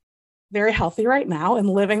 but very healthy right now and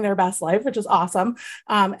living their best life, which is awesome.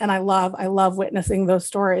 And I love witnessing those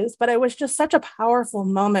stories. But it was just such a powerful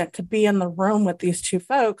moment to be in the room with these two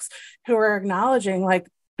folks who are acknowledging, like,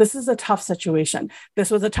 this is a tough situation.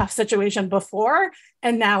 This was a tough situation before,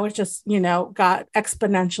 and now it's just, got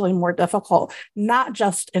exponentially more difficult, not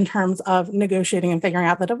just in terms of negotiating and figuring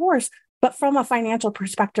out the divorce, but from a financial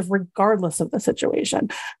perspective, regardless of the situation.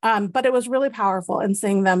 But it was really powerful in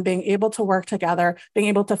seeing them being able to work together, being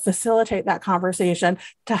able to facilitate that conversation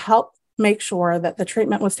to help make sure that the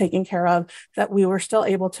treatment was taken care of, that we were still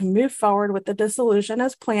able to move forward with the dissolution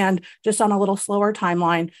as planned, just on a little slower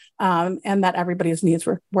timeline, and that everybody's needs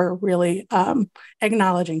were really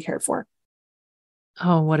acknowledged and cared for.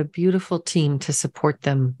 Oh, what a beautiful team to support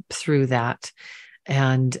them through that.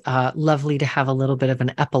 And lovely to have a little bit of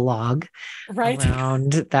an epilogue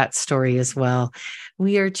around that story as well.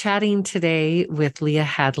 We are chatting today with Leah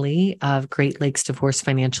Hadley of Great Lakes Divorce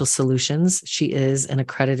Financial Solutions. She is an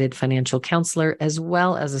accredited financial counselor as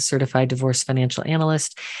well as a certified divorce financial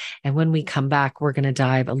analyst. And when we come back, we're going to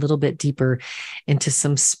dive a little bit deeper into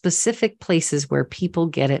some specific places where people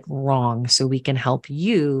get it wrong, so we can help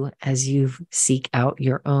you as you seek out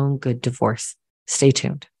your own good divorce. Stay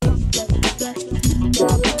tuned.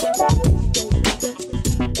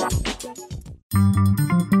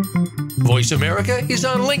 Voice America is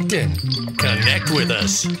on LinkedIn. Connect with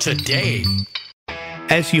us today.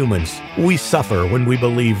 As humans, we suffer when we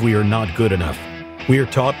believe we are not good enough. We are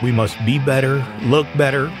taught we must be better, look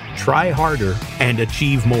better, try harder, and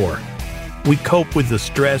achieve more. We cope with the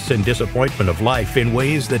stress and disappointment of life in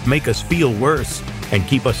ways that make us feel worse and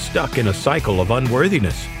keep us stuck in a cycle of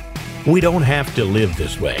unworthiness. We don't have to live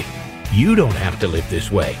this way. You don't have to live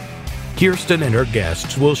this way. Kirsten and her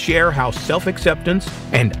guests will share how self-acceptance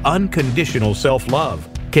and unconditional self-love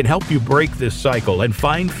can help you break this cycle and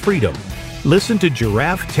find freedom. Listen to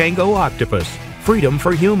Giraffe Tango Octopus, Freedom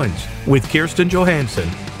for Humans, with Kirsten Johansson,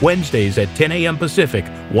 Wednesdays at 10 a.m. Pacific,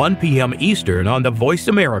 1 p.m. Eastern on the Voice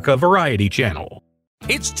America Variety Channel.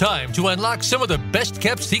 It's time to unlock some of the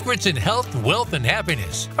best-kept secrets in health, wealth, and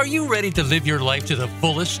happiness. Are you ready to live your life to the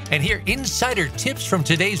fullest and hear insider tips from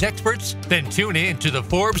today's experts? Then tune in to the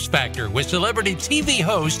Forbes Factor with celebrity TV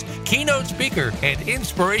host, keynote speaker, and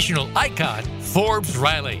inspirational icon, Forbes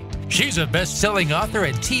Riley. She's a best-selling author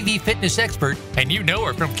and TV fitness expert, and you know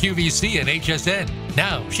her from QVC and HSN.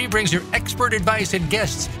 Now, she brings her expert advice and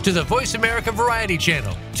guests to the Voice America Variety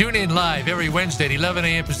Channel. Tune in live every Wednesday at 11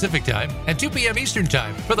 a.m. Pacific Time and 2 p.m. Eastern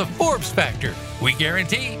Time for the Forbes Factor. We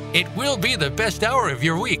guarantee it will be the best hour of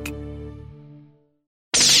your week.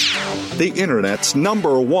 The Internet's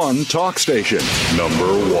 #1 talk station.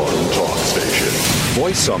 #1 talk station.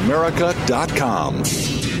 VoiceAmerica.com.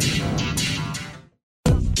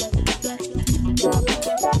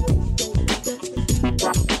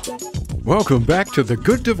 Welcome back to the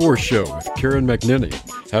Good Divorce Show with Karen McNinney.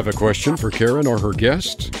 Have a question for Karen or her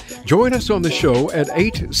guests? Join us on the show at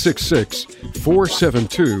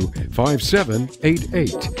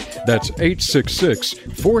 866-472-5788. That's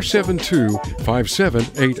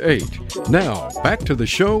 866-472-5788. Now, back to the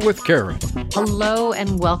show with Karen. Hello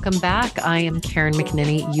and welcome back. I am Karen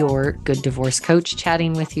McNinney, your Good Divorce Coach,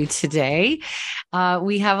 chatting with you today.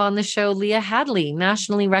 We have on the show Leah Hadley,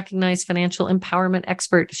 nationally recognized financial empowerment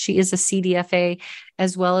expert. She is a CDFA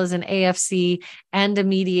as well as an AFC and a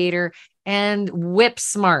mediator, and whip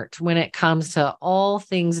smart when it comes to all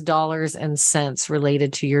things dollars and cents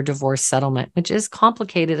related to your divorce settlement, which is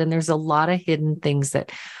complicated. And there's a lot of hidden things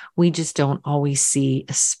that we just don't always see,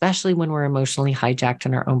 especially when we're emotionally hijacked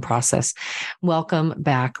in our own process. Welcome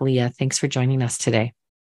back, Leah. Thanks for joining us today.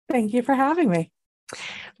 Thank you for having me.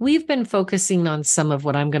 We've been focusing on some of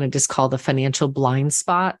what I'm going to just call the financial blind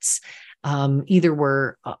spots. Either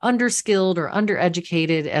we're underskilled or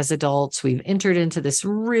undereducated as adults. We've entered into this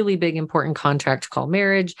really big, important contract called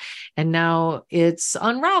marriage, and now it's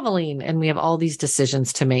unraveling, and we have all these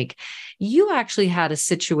decisions to make. You actually had a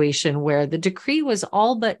situation where the decree was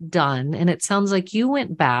all but done, and it sounds like you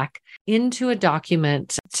went back into a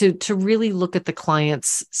document to really look at the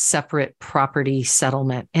client's separate property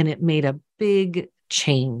settlement, and it made a big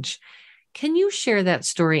change. Can you share that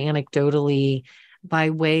story anecdotally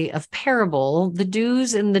by way of parable, the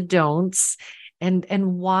do's and the don'ts, and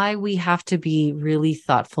why we have to be really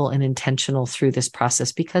thoughtful and intentional through this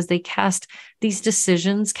process, because these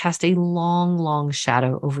decisions cast a long, long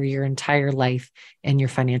shadow over your entire life and your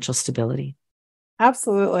financial stability?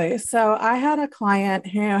 Absolutely. So I had a client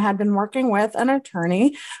who had been working with an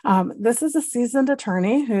attorney. This is a seasoned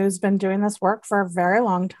attorney who's been doing this work for a very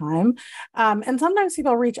long time. And sometimes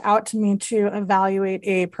people reach out to me to evaluate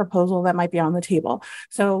a proposal that might be on the table.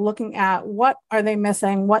 So looking at what are they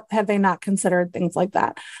missing? What have they not considered? Things like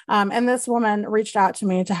that. And this woman reached out to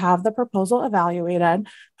me to have the proposal evaluated.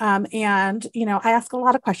 And, I ask a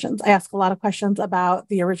lot of questions. I ask a lot of questions about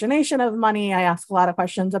the origination of money. I ask a lot of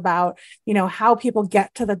questions about, how people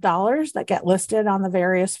get to the dollars that get listed on the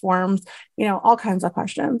various forms, all kinds of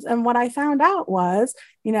questions. And what I found out was,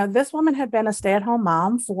 this woman had been a stay-at-home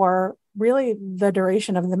mom for really the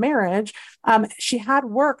duration of the marriage. She had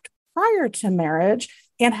worked prior to marriage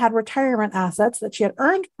and had retirement assets that she had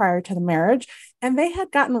earned prior to the marriage, and they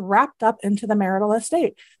had gotten wrapped up into the marital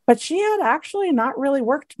estate. But she had actually not really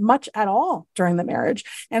worked much at all during the marriage.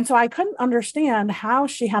 And so I couldn't understand how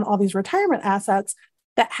she had all these retirement assets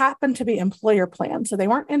that happened to be employer plans. So they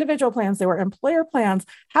weren't individual plans, they were employer plans.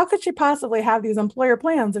 How could she possibly have these employer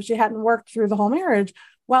plans if she hadn't worked through the whole marriage?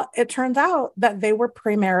 Well, it turns out that they were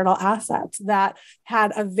premarital assets that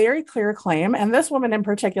had a very clear claim. And this woman in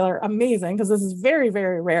particular, amazing, because this is very,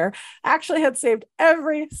 very rare, actually had saved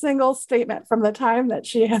every single statement from the time that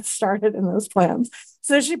she had started in those plans.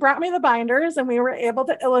 So she brought me the binders, and we were able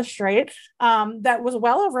to illustrate that was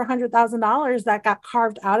well over $100,000 that got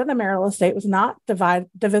carved out of the marital estate, was not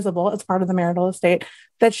divisible as part of the marital estate,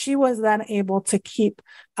 that she was then able to keep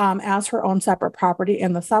as her own separate property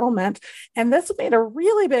in the settlement. And this made a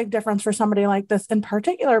really big difference for somebody like this in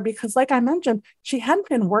particular, because like I mentioned, she hadn't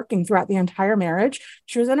been working throughout the entire marriage.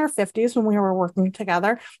 She was in her 50s when we were working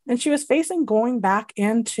together, and she was facing going back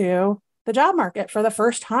into the job market for the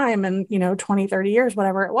first time in, 20, 30 years,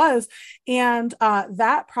 whatever it was. And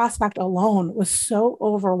that prospect alone was so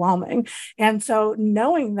overwhelming. And so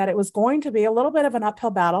knowing that it was going to be a little bit of an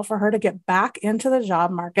uphill battle for her to get back into the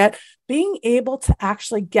job market, being able to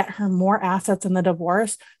actually get her more assets in the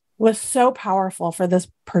divorce was so powerful for this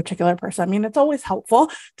particular person. I mean, it's always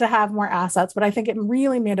helpful to have more assets, but I think it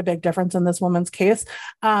really made a big difference in this woman's case.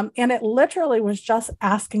 And it literally was just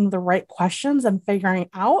asking the right questions and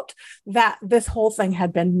figuring out that this whole thing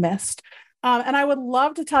had been missed. And I would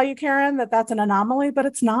love to tell you, Karen, that that's an anomaly, but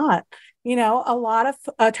it's not. A lot of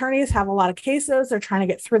attorneys have a lot of cases. They're trying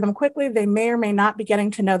to get through them quickly. They may or may not be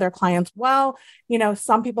getting to know their clients well.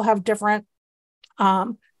 Some people have different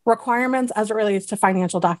requirements as it relates to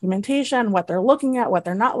financial documentation, what they're looking at, what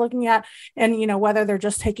they're not looking at, and whether they're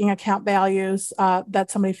just taking account values that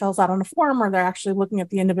somebody fills out on a form, or they're actually looking at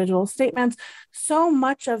the individual statements. So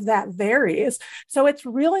much of that varies. So it's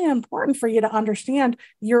really important for you to understand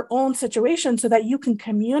your own situation so that you can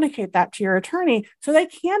communicate that to your attorney so they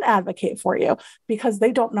can advocate for you, because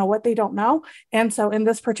they don't know what they don't know. And so in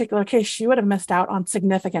this particular case, she would have missed out on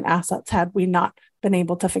significant assets had we not been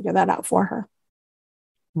able to figure that out for her.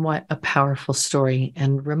 What a powerful story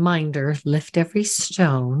and reminder, lift every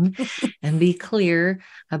stone and be clear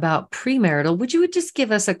about premarital. Would you just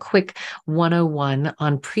give us a quick 101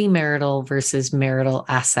 on premarital versus marital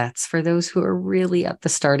assets for those who are really at the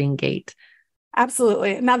starting gate?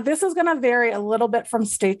 Absolutely. Now, this is going to vary a little bit from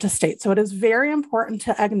state to state. So it is very important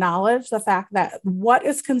to acknowledge the fact that what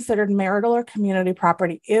is considered marital or community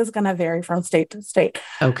property is going to vary from state to state.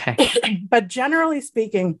 Okay. But generally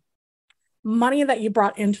speaking, money that you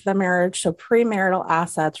brought into the marriage, so premarital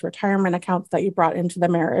assets, retirement accounts that you brought into the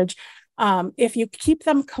marriage, if you keep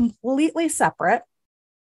them completely separate,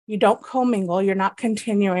 you don't commingle, you're not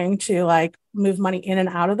continuing to like move money in and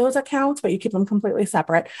out of those accounts, but you keep them completely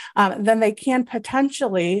separate, then there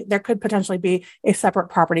could potentially be a separate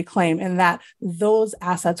property claim in that those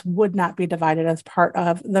assets would not be divided as part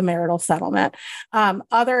of the marital settlement.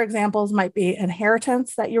 Other examples might be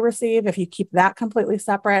inheritance that you receive. If you keep that completely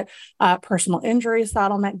separate, personal injury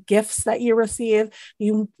settlement, gifts that you receive,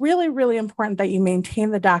 really, really important that you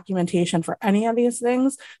maintain the documentation for any of these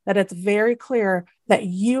things, that it's very clear that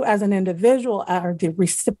you as an individual are the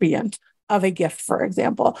recipient of a gift, for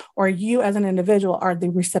example, or you as an individual are the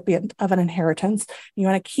recipient of an inheritance. You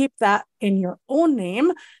want to keep that in your own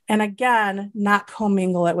name. And again, not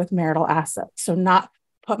commingle it with marital assets. So not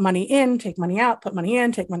put money in, take money out, put money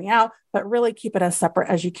in, take money out, but really keep it as separate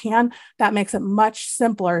as you can. That makes it much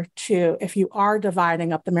simpler to, if you are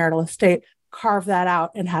dividing up the marital estate, carve that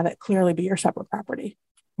out and have it clearly be your separate property.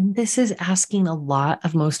 And this is asking a lot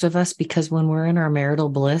of most of us because when we're in our marital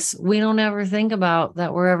bliss, we don't ever think about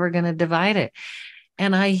that we're ever going to divide it.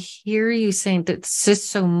 And I hear you saying that it's just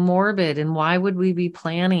so morbid. And why would we be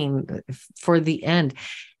planning for the end?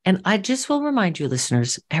 And I just will remind you,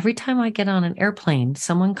 listeners, every time I get on an airplane,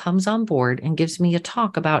 someone comes on board and gives me a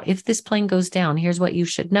talk about if this plane goes down, here's what you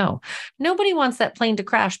should know. Nobody wants that plane to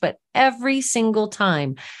crash, but every single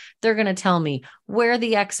time they're going to tell me where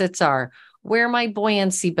the exits are, where my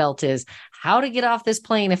buoyancy belt is, how to get off this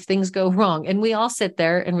plane if things go wrong. And we all sit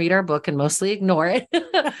there and read our book and mostly ignore it.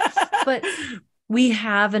 But we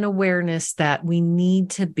have an awareness that we need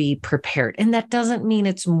to be prepared. And that doesn't mean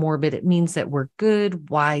it's morbid. It means that we're good,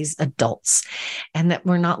 wise adults and that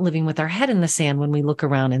we're not living with our head in the sand when we look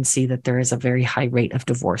around and see that there is a very high rate of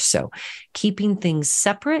divorce. So keeping things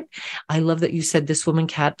separate. I love that you said this woman,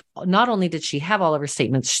 Kat, not only did she have all of her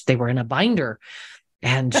statements, they were in a binder.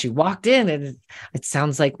 And she walked in and it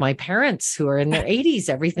sounds like my parents who are in their 80s,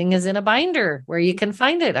 everything is in a binder where you can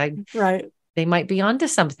find it. Right. They might be onto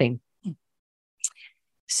something.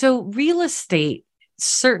 So real estate,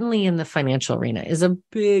 certainly in the financial arena, is a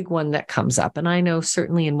big one that comes up. And I know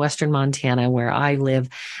certainly in Western Montana, where I live,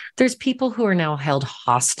 there's people who are now held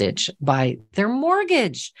hostage by their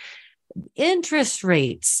mortgage, interest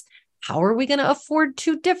rates. How are we going to afford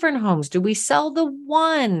two different homes? Do we sell the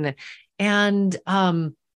one? And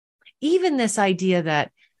even this idea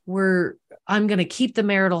that I'm going to keep the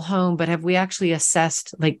marital home, but have we actually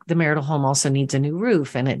assessed like the marital home also needs a new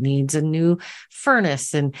roof and it needs a new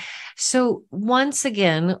furnace? And so once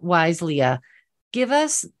again, wise Leah, give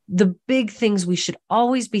us the big things we should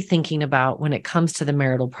always be thinking about when it comes to the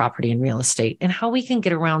marital property and real estate and how we can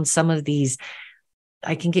get around some of these.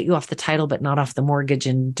 I can get you off the title, but not off the mortgage.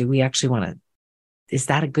 And do we actually want to? Is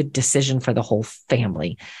that a good decision for the whole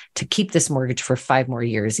family to keep this mortgage for 5 more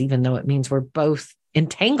years, even though it means we're both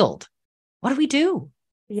entangled? What do we do?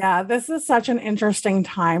 Yeah, this is such an interesting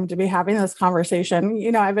time to be having this conversation.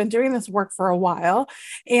 You know, I've been doing this work for a while.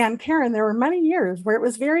 And Karen, there were many years where it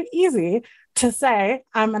was very easy to say,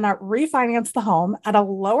 I'm going to refinance the home at a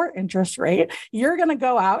lower interest rate. You're going to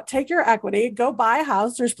go out, take your equity, go buy a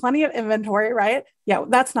house. There's plenty of inventory, right? Yeah,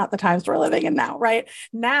 that's not the times we're living in now, right?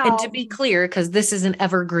 Now, and to be clear, because this is an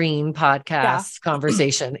evergreen podcast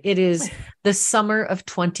conversation, it is the summer of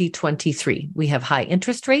 2023. We have high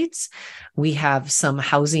interest rates. We have some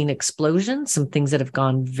housing explosions, some things that have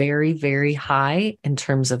gone very, very high in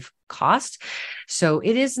terms of cost. So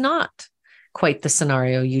it is not quite the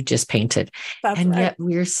scenario you just painted. That's and right. Yet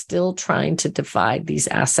we're still trying to divide these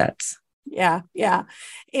assets. Yeah.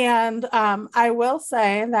 And I will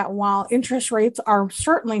say that while interest rates are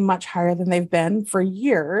certainly much higher than they've been for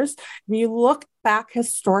years, if you look back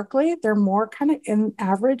historically, they're more kind of in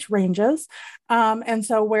average ranges. And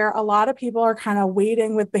so where a lot of people are kind of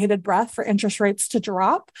waiting with bated breath for interest rates to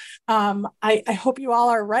drop, I hope you all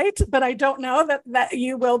are right, but I don't know that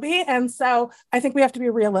you will be. And so I think we have to be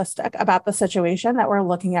realistic about the situation that we're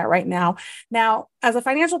looking at right now. Now, as a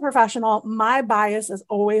financial professional, my bias is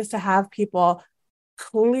always to have people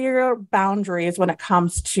clear boundaries when it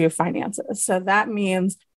comes to finances. So that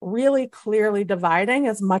means really clearly dividing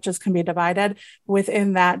as much as can be divided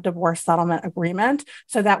within that divorce settlement agreement.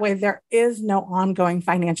 So that way there is no ongoing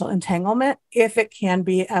financial entanglement if it can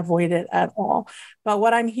be avoided at all. But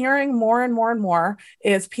what I'm hearing more and more and more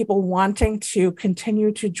is people wanting to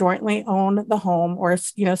continue to jointly own the home or,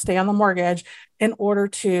 stay on the mortgage in order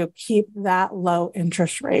to keep that low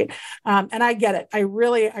interest rate. And I get it. I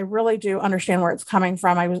really do understand where it's coming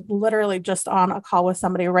from. I was literally just on a call with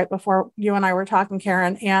somebody right before you and I were talking,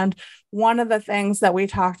 Karen. And one of the things that we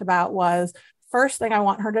talked about was, first thing I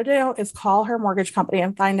want her to do is call her mortgage company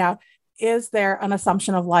and find out, is there an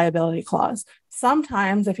assumption of liability clause?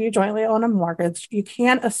 Sometimes if you jointly own a mortgage, you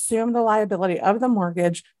can't assume the liability of the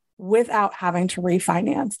mortgage without having to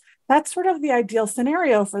refinance. That's sort of the ideal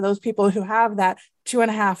scenario for those people who have that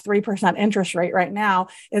 2.5%, 3% interest rate right now,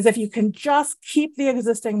 is if you can just keep the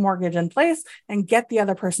existing mortgage in place and get the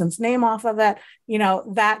other person's name off of it,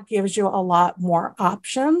 that gives you a lot more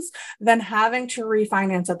options than having to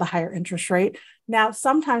refinance at the higher interest rate. Now,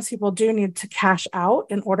 sometimes people do need to cash out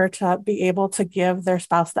in order to be able to give their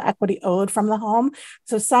spouse the equity owed from the home.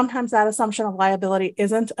 So sometimes that assumption of liability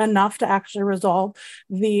isn't enough to actually resolve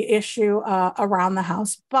the issue around the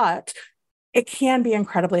house, but it can be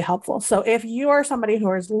incredibly helpful. So if you are somebody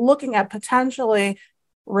who is looking at potentially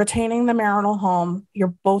retaining the marital home,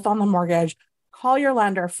 you're both on the mortgage, call your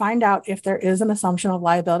lender, find out if there is an assumption of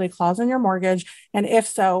liability clause in your mortgage, and if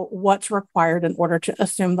so, what's required in order to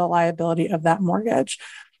assume the liability of that mortgage.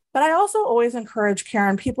 But I also always encourage,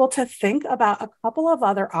 Karen, people to think about a couple of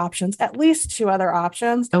other options, at least 2 other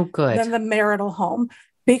options than the marital home.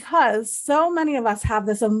 Because so many of us have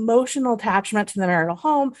this emotional attachment to the marital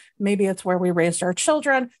home. Maybe it's where we raised our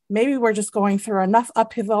children. Maybe we're just going through enough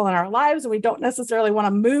upheaval in our lives and we don't necessarily want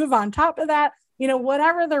to move on top of that,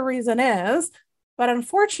 whatever the reason is. But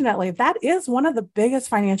unfortunately, that is one of the biggest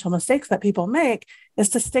financial mistakes that people make, is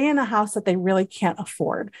to stay in a house that they really can't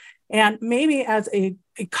afford. And maybe as a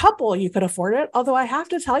couple, you could afford it. Although I have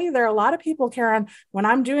to tell you, there are a lot of people, Karen, when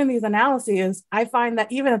I'm doing these analyses, I find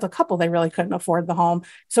that even as a couple, they really couldn't afford the home.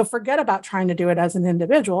 So forget about trying to do it as an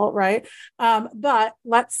individual, right? But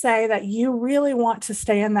let's say that you really want to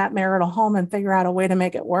stay in that marital home and figure out a way to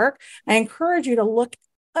make it work. I encourage you to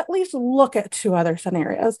at least look at 2 other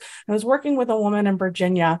scenarios. I was working with a woman in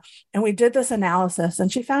Virginia, and we did this analysis, and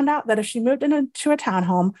she found out that if she moved into a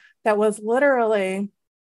townhome that was literally,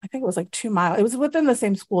 I think it was like 2 miles, it was within the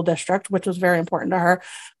same school district, which was very important to her.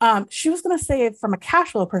 She was going to save, from a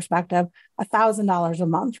cash flow perspective, $1,000 a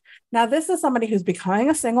month. Now, this is somebody who's becoming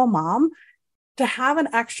a single mom. To have an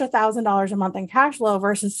extra $1,000 a month in cash flow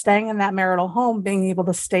versus staying in that marital home, being able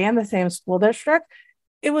to stay in the same school district,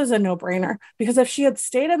 it was a no-brainer. Because if she had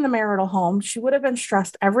stayed in the marital home, she would have been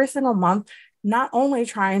stressed every single month, not only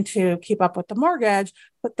trying to keep up with the mortgage,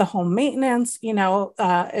 but the home maintenance. In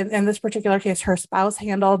this particular case, her spouse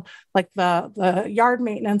handled like the yard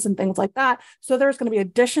maintenance and things like that. So there's going to be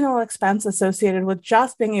additional expense associated with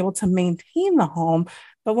just being able to maintain the home.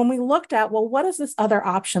 But when we looked at, well, what does this other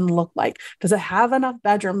option look like? Does it have enough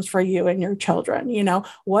bedrooms for you and your children?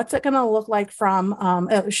 What's it going to look like from,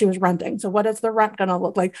 she was renting. So what is the rent going to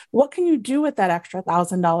look like? What can you do with that extra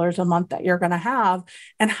 $1,000 a month that you're going to have?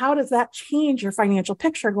 And how does that change your financial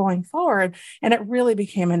picture going forward? And it really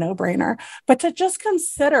became a no-brainer. But to just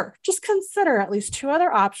consider at least 2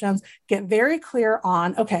 other options, get very clear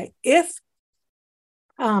on, okay, if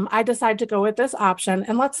I decide to go with this option,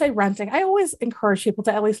 and let's say renting, I always encourage people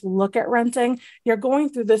to at least look at renting. You're going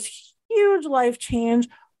through this huge life change,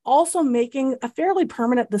 also making a fairly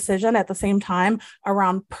permanent decision at the same time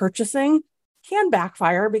around purchasing can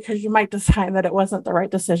backfire because you might decide that it wasn't the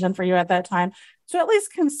right decision for you at that time. So at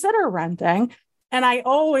least consider renting. And I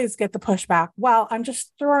always get the pushback, well, I'm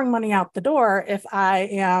just throwing money out the door if I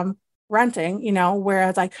am renting,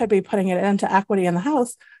 whereas I could be putting it into equity in the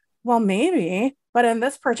house. Well, maybe. But in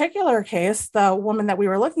this particular case, the woman that we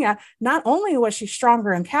were looking at, not only was she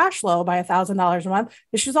stronger in cash flow by $1,000 a month,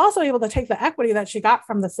 but she was also able to take the equity that she got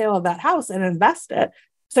from the sale of that house and invest it.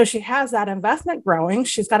 So she has that investment growing.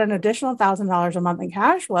 She's got an additional $1,000 a month in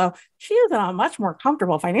cash flow. She is in a much more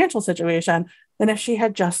comfortable financial situation than if she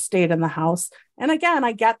had just stayed in the house. And again,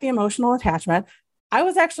 I get the emotional attachment. I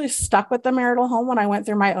was actually stuck with the marital home when I went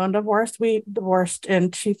through my own divorce. We divorced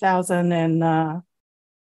in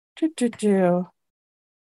 2015.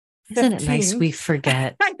 Isn't it nice we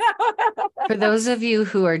forget? I know. For those of you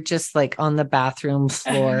who are just like on the bathroom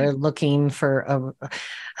floor looking for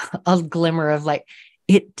a glimmer of light,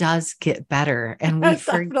 it does get better. And we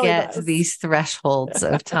forget these thresholds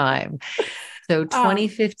of time. So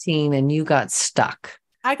 2015 and you got stuck.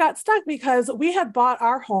 I got stuck because we had bought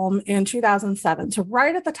our home in 2007. So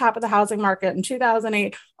right at the top of the housing market in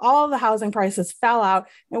 2008, all of the housing prices fell out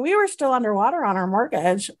and we were still underwater on our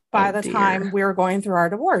mortgage by the time we were going through our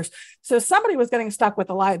divorce. So somebody was getting stuck with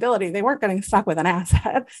the liability. They weren't getting stuck with an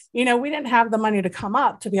asset. We didn't have the money to come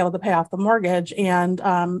up to be able to pay off the mortgage and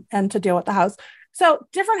to deal with the house. So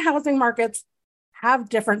different housing markets have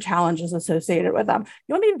different challenges associated with them.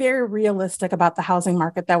 You want to be very realistic about the housing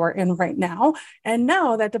market that we're in right now and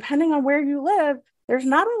know that depending on where you live, there's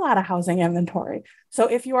not a lot of housing inventory. So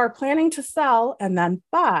if you are planning to sell and then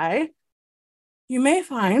buy, you may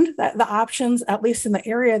find that the options, at least in the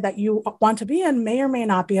area that you want to be in, may or may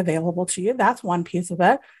not be available to you. That's one piece of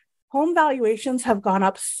it. Home valuations have gone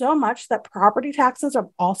up so much that property taxes have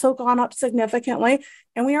also gone up significantly.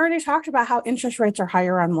 And we already talked about how interest rates are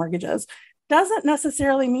higher on mortgages. Doesn't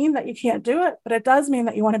necessarily mean that you can't do it, but it does mean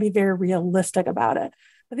that you want to be very realistic about it.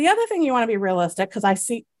 But the other thing you want to be realistic, because I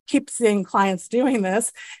keep seeing clients doing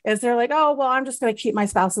this, is they're like, oh, well, I'm just going to keep my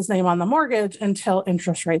spouse's name on the mortgage until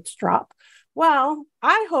interest rates drop. Well,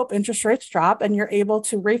 I hope interest rates drop and you're able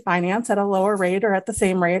to refinance at a lower rate or at the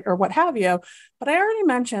same rate or what have you. But I already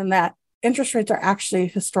mentioned that interest rates are actually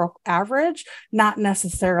historical average, not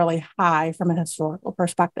necessarily high from a historical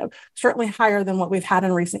perspective, certainly higher than what we've had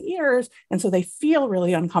in recent years. And so they feel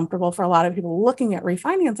really uncomfortable for a lot of people looking at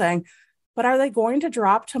refinancing. But are they going to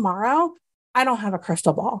drop tomorrow? I don't have a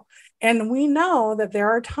crystal ball. And we know that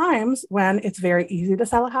there are times when it's very easy to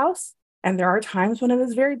sell a house, and there are times when it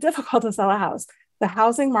is very difficult to sell a house. The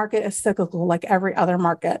housing market is cyclical like every other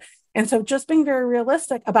market. And so just being very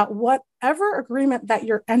realistic about whatever agreement that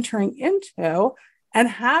you're entering into and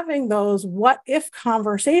having those what if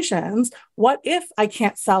conversations. What if I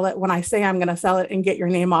can't sell it when I say I'm going to sell it and get your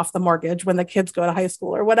name off the mortgage when the kids go to high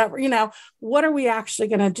school or whatever, what are we actually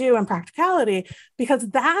going to do in practicality? Because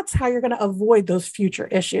that's how you're going to avoid those future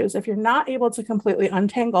issues. If you're not able to completely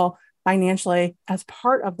untangle financially as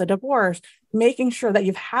part of the divorce, making sure that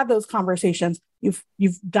you've had those conversations,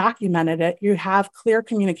 you've documented it, you have clear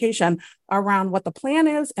communication around what the plan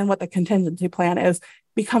is and what the contingency plan is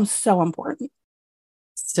becomes so important.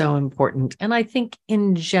 So important. And I think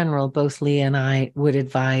in general, both Leah and I would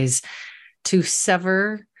advise to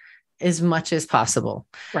sever as much as possible.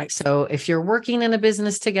 Right. So if you're working in a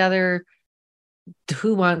business together,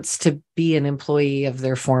 who wants to be an employee of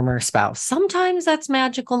their former spouse? Sometimes that's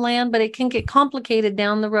magical land, but it can get complicated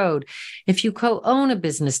down the road. If you co-own a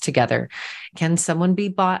business together, can someone be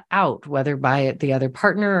bought out, whether by the other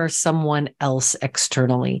partner or someone else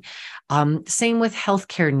externally? Same with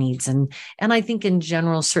healthcare needs. And I think in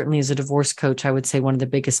general, certainly as a divorce coach, I would say one of the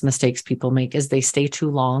biggest mistakes people make is they stay too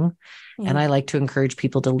long. And I like to encourage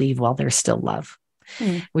people to leave while there's still love.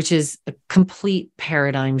 Which is a complete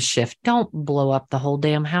paradigm shift. Don't blow up the whole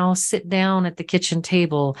damn house. Sit down at the kitchen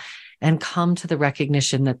table and come to the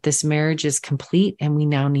recognition that this marriage is complete and we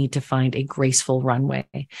now need to find a graceful runway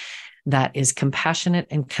that is compassionate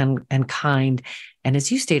and kind. And as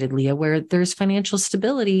you stated, Leah, where there's financial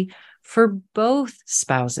stability for both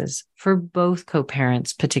spouses, for both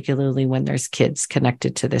co-parents, particularly when there's kids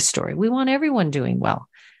connected to this story. We want everyone doing well.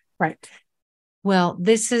 Right. Well,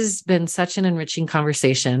 this has been such an enriching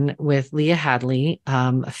conversation with Leah Hadley,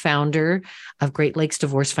 founder of Great Lakes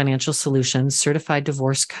Divorce Financial Solutions, certified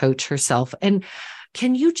divorce coach herself. And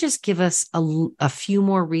can you just give us a few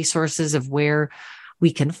more resources of where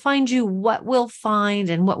we can find you, what we'll find,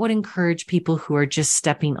 and what would encourage people who are just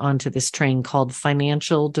stepping onto this train called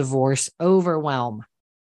financial divorce overwhelm?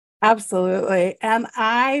 Absolutely. And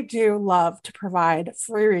I do love to provide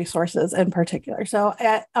free resources in particular. So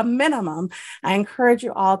at a minimum, I encourage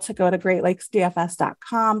you all to go to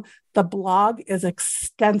greatlakesdfs.com. The blog is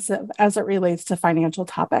extensive as it relates to financial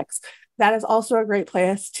topics. That is also a great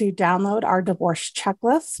place to download our divorce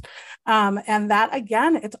checklist. And that,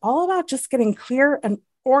 again, it's all about just getting clear and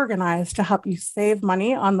organized to help you save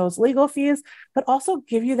money on those legal fees, but also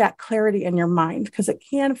give you that clarity in your mind, because it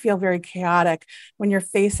can feel very chaotic when you're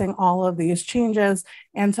facing all of these changes.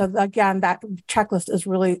 And so again, that checklist is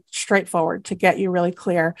really straightforward to get you really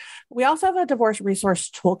clear. We also have a divorce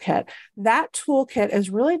resource toolkit. That toolkit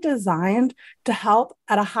is really designed to help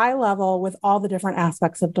at a high level with all the different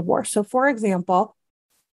aspects of divorce. So for example,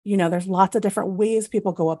 there's lots of different ways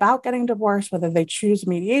people go about getting divorced, whether they choose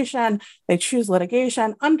mediation, they choose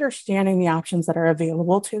litigation. Understanding the options that are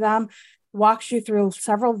available to them walks you through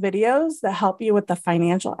several videos that help you with the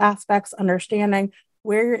financial aspects, understanding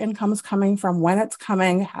where your income is coming from, when it's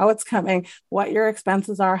coming, how it's coming, what your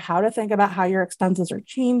expenses are, how to think about how your expenses are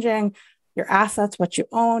changing, your assets, what you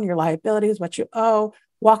own, your liabilities, what you owe,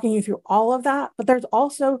 walking you through all of that. But there's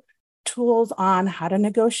also tools on how to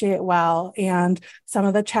negotiate well and some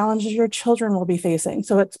of the challenges your children will be facing.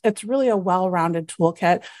 So it's really a well-rounded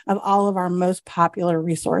toolkit of all of our most popular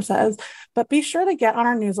resources. But be sure to get on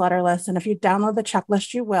our newsletter list. And if you download the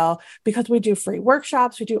checklist, you will, because we do free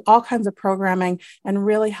workshops, we do all kinds of programming and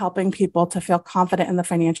really helping people to feel confident in the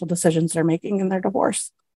financial decisions they're making in their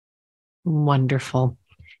divorce. Wonderful.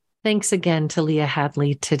 Thanks again to Leah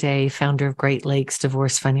Hadley today, founder of Great Lakes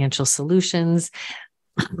Divorce Financial Solutions.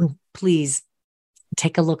 Please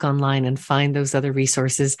take a look online and find those other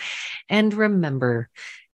resources. And remember,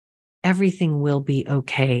 everything will be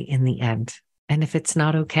okay in the end. And if it's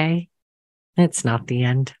not okay, it's not the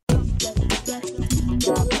end.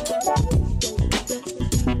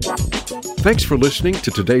 Thanks for listening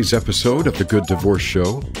to today's episode of The Good Divorce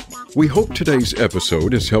Show. We hope today's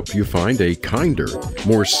episode has helped you find a kinder,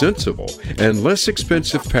 more sensible, and less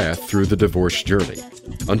expensive path through the divorce journey.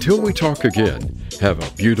 Until we talk again, have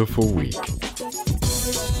a beautiful week.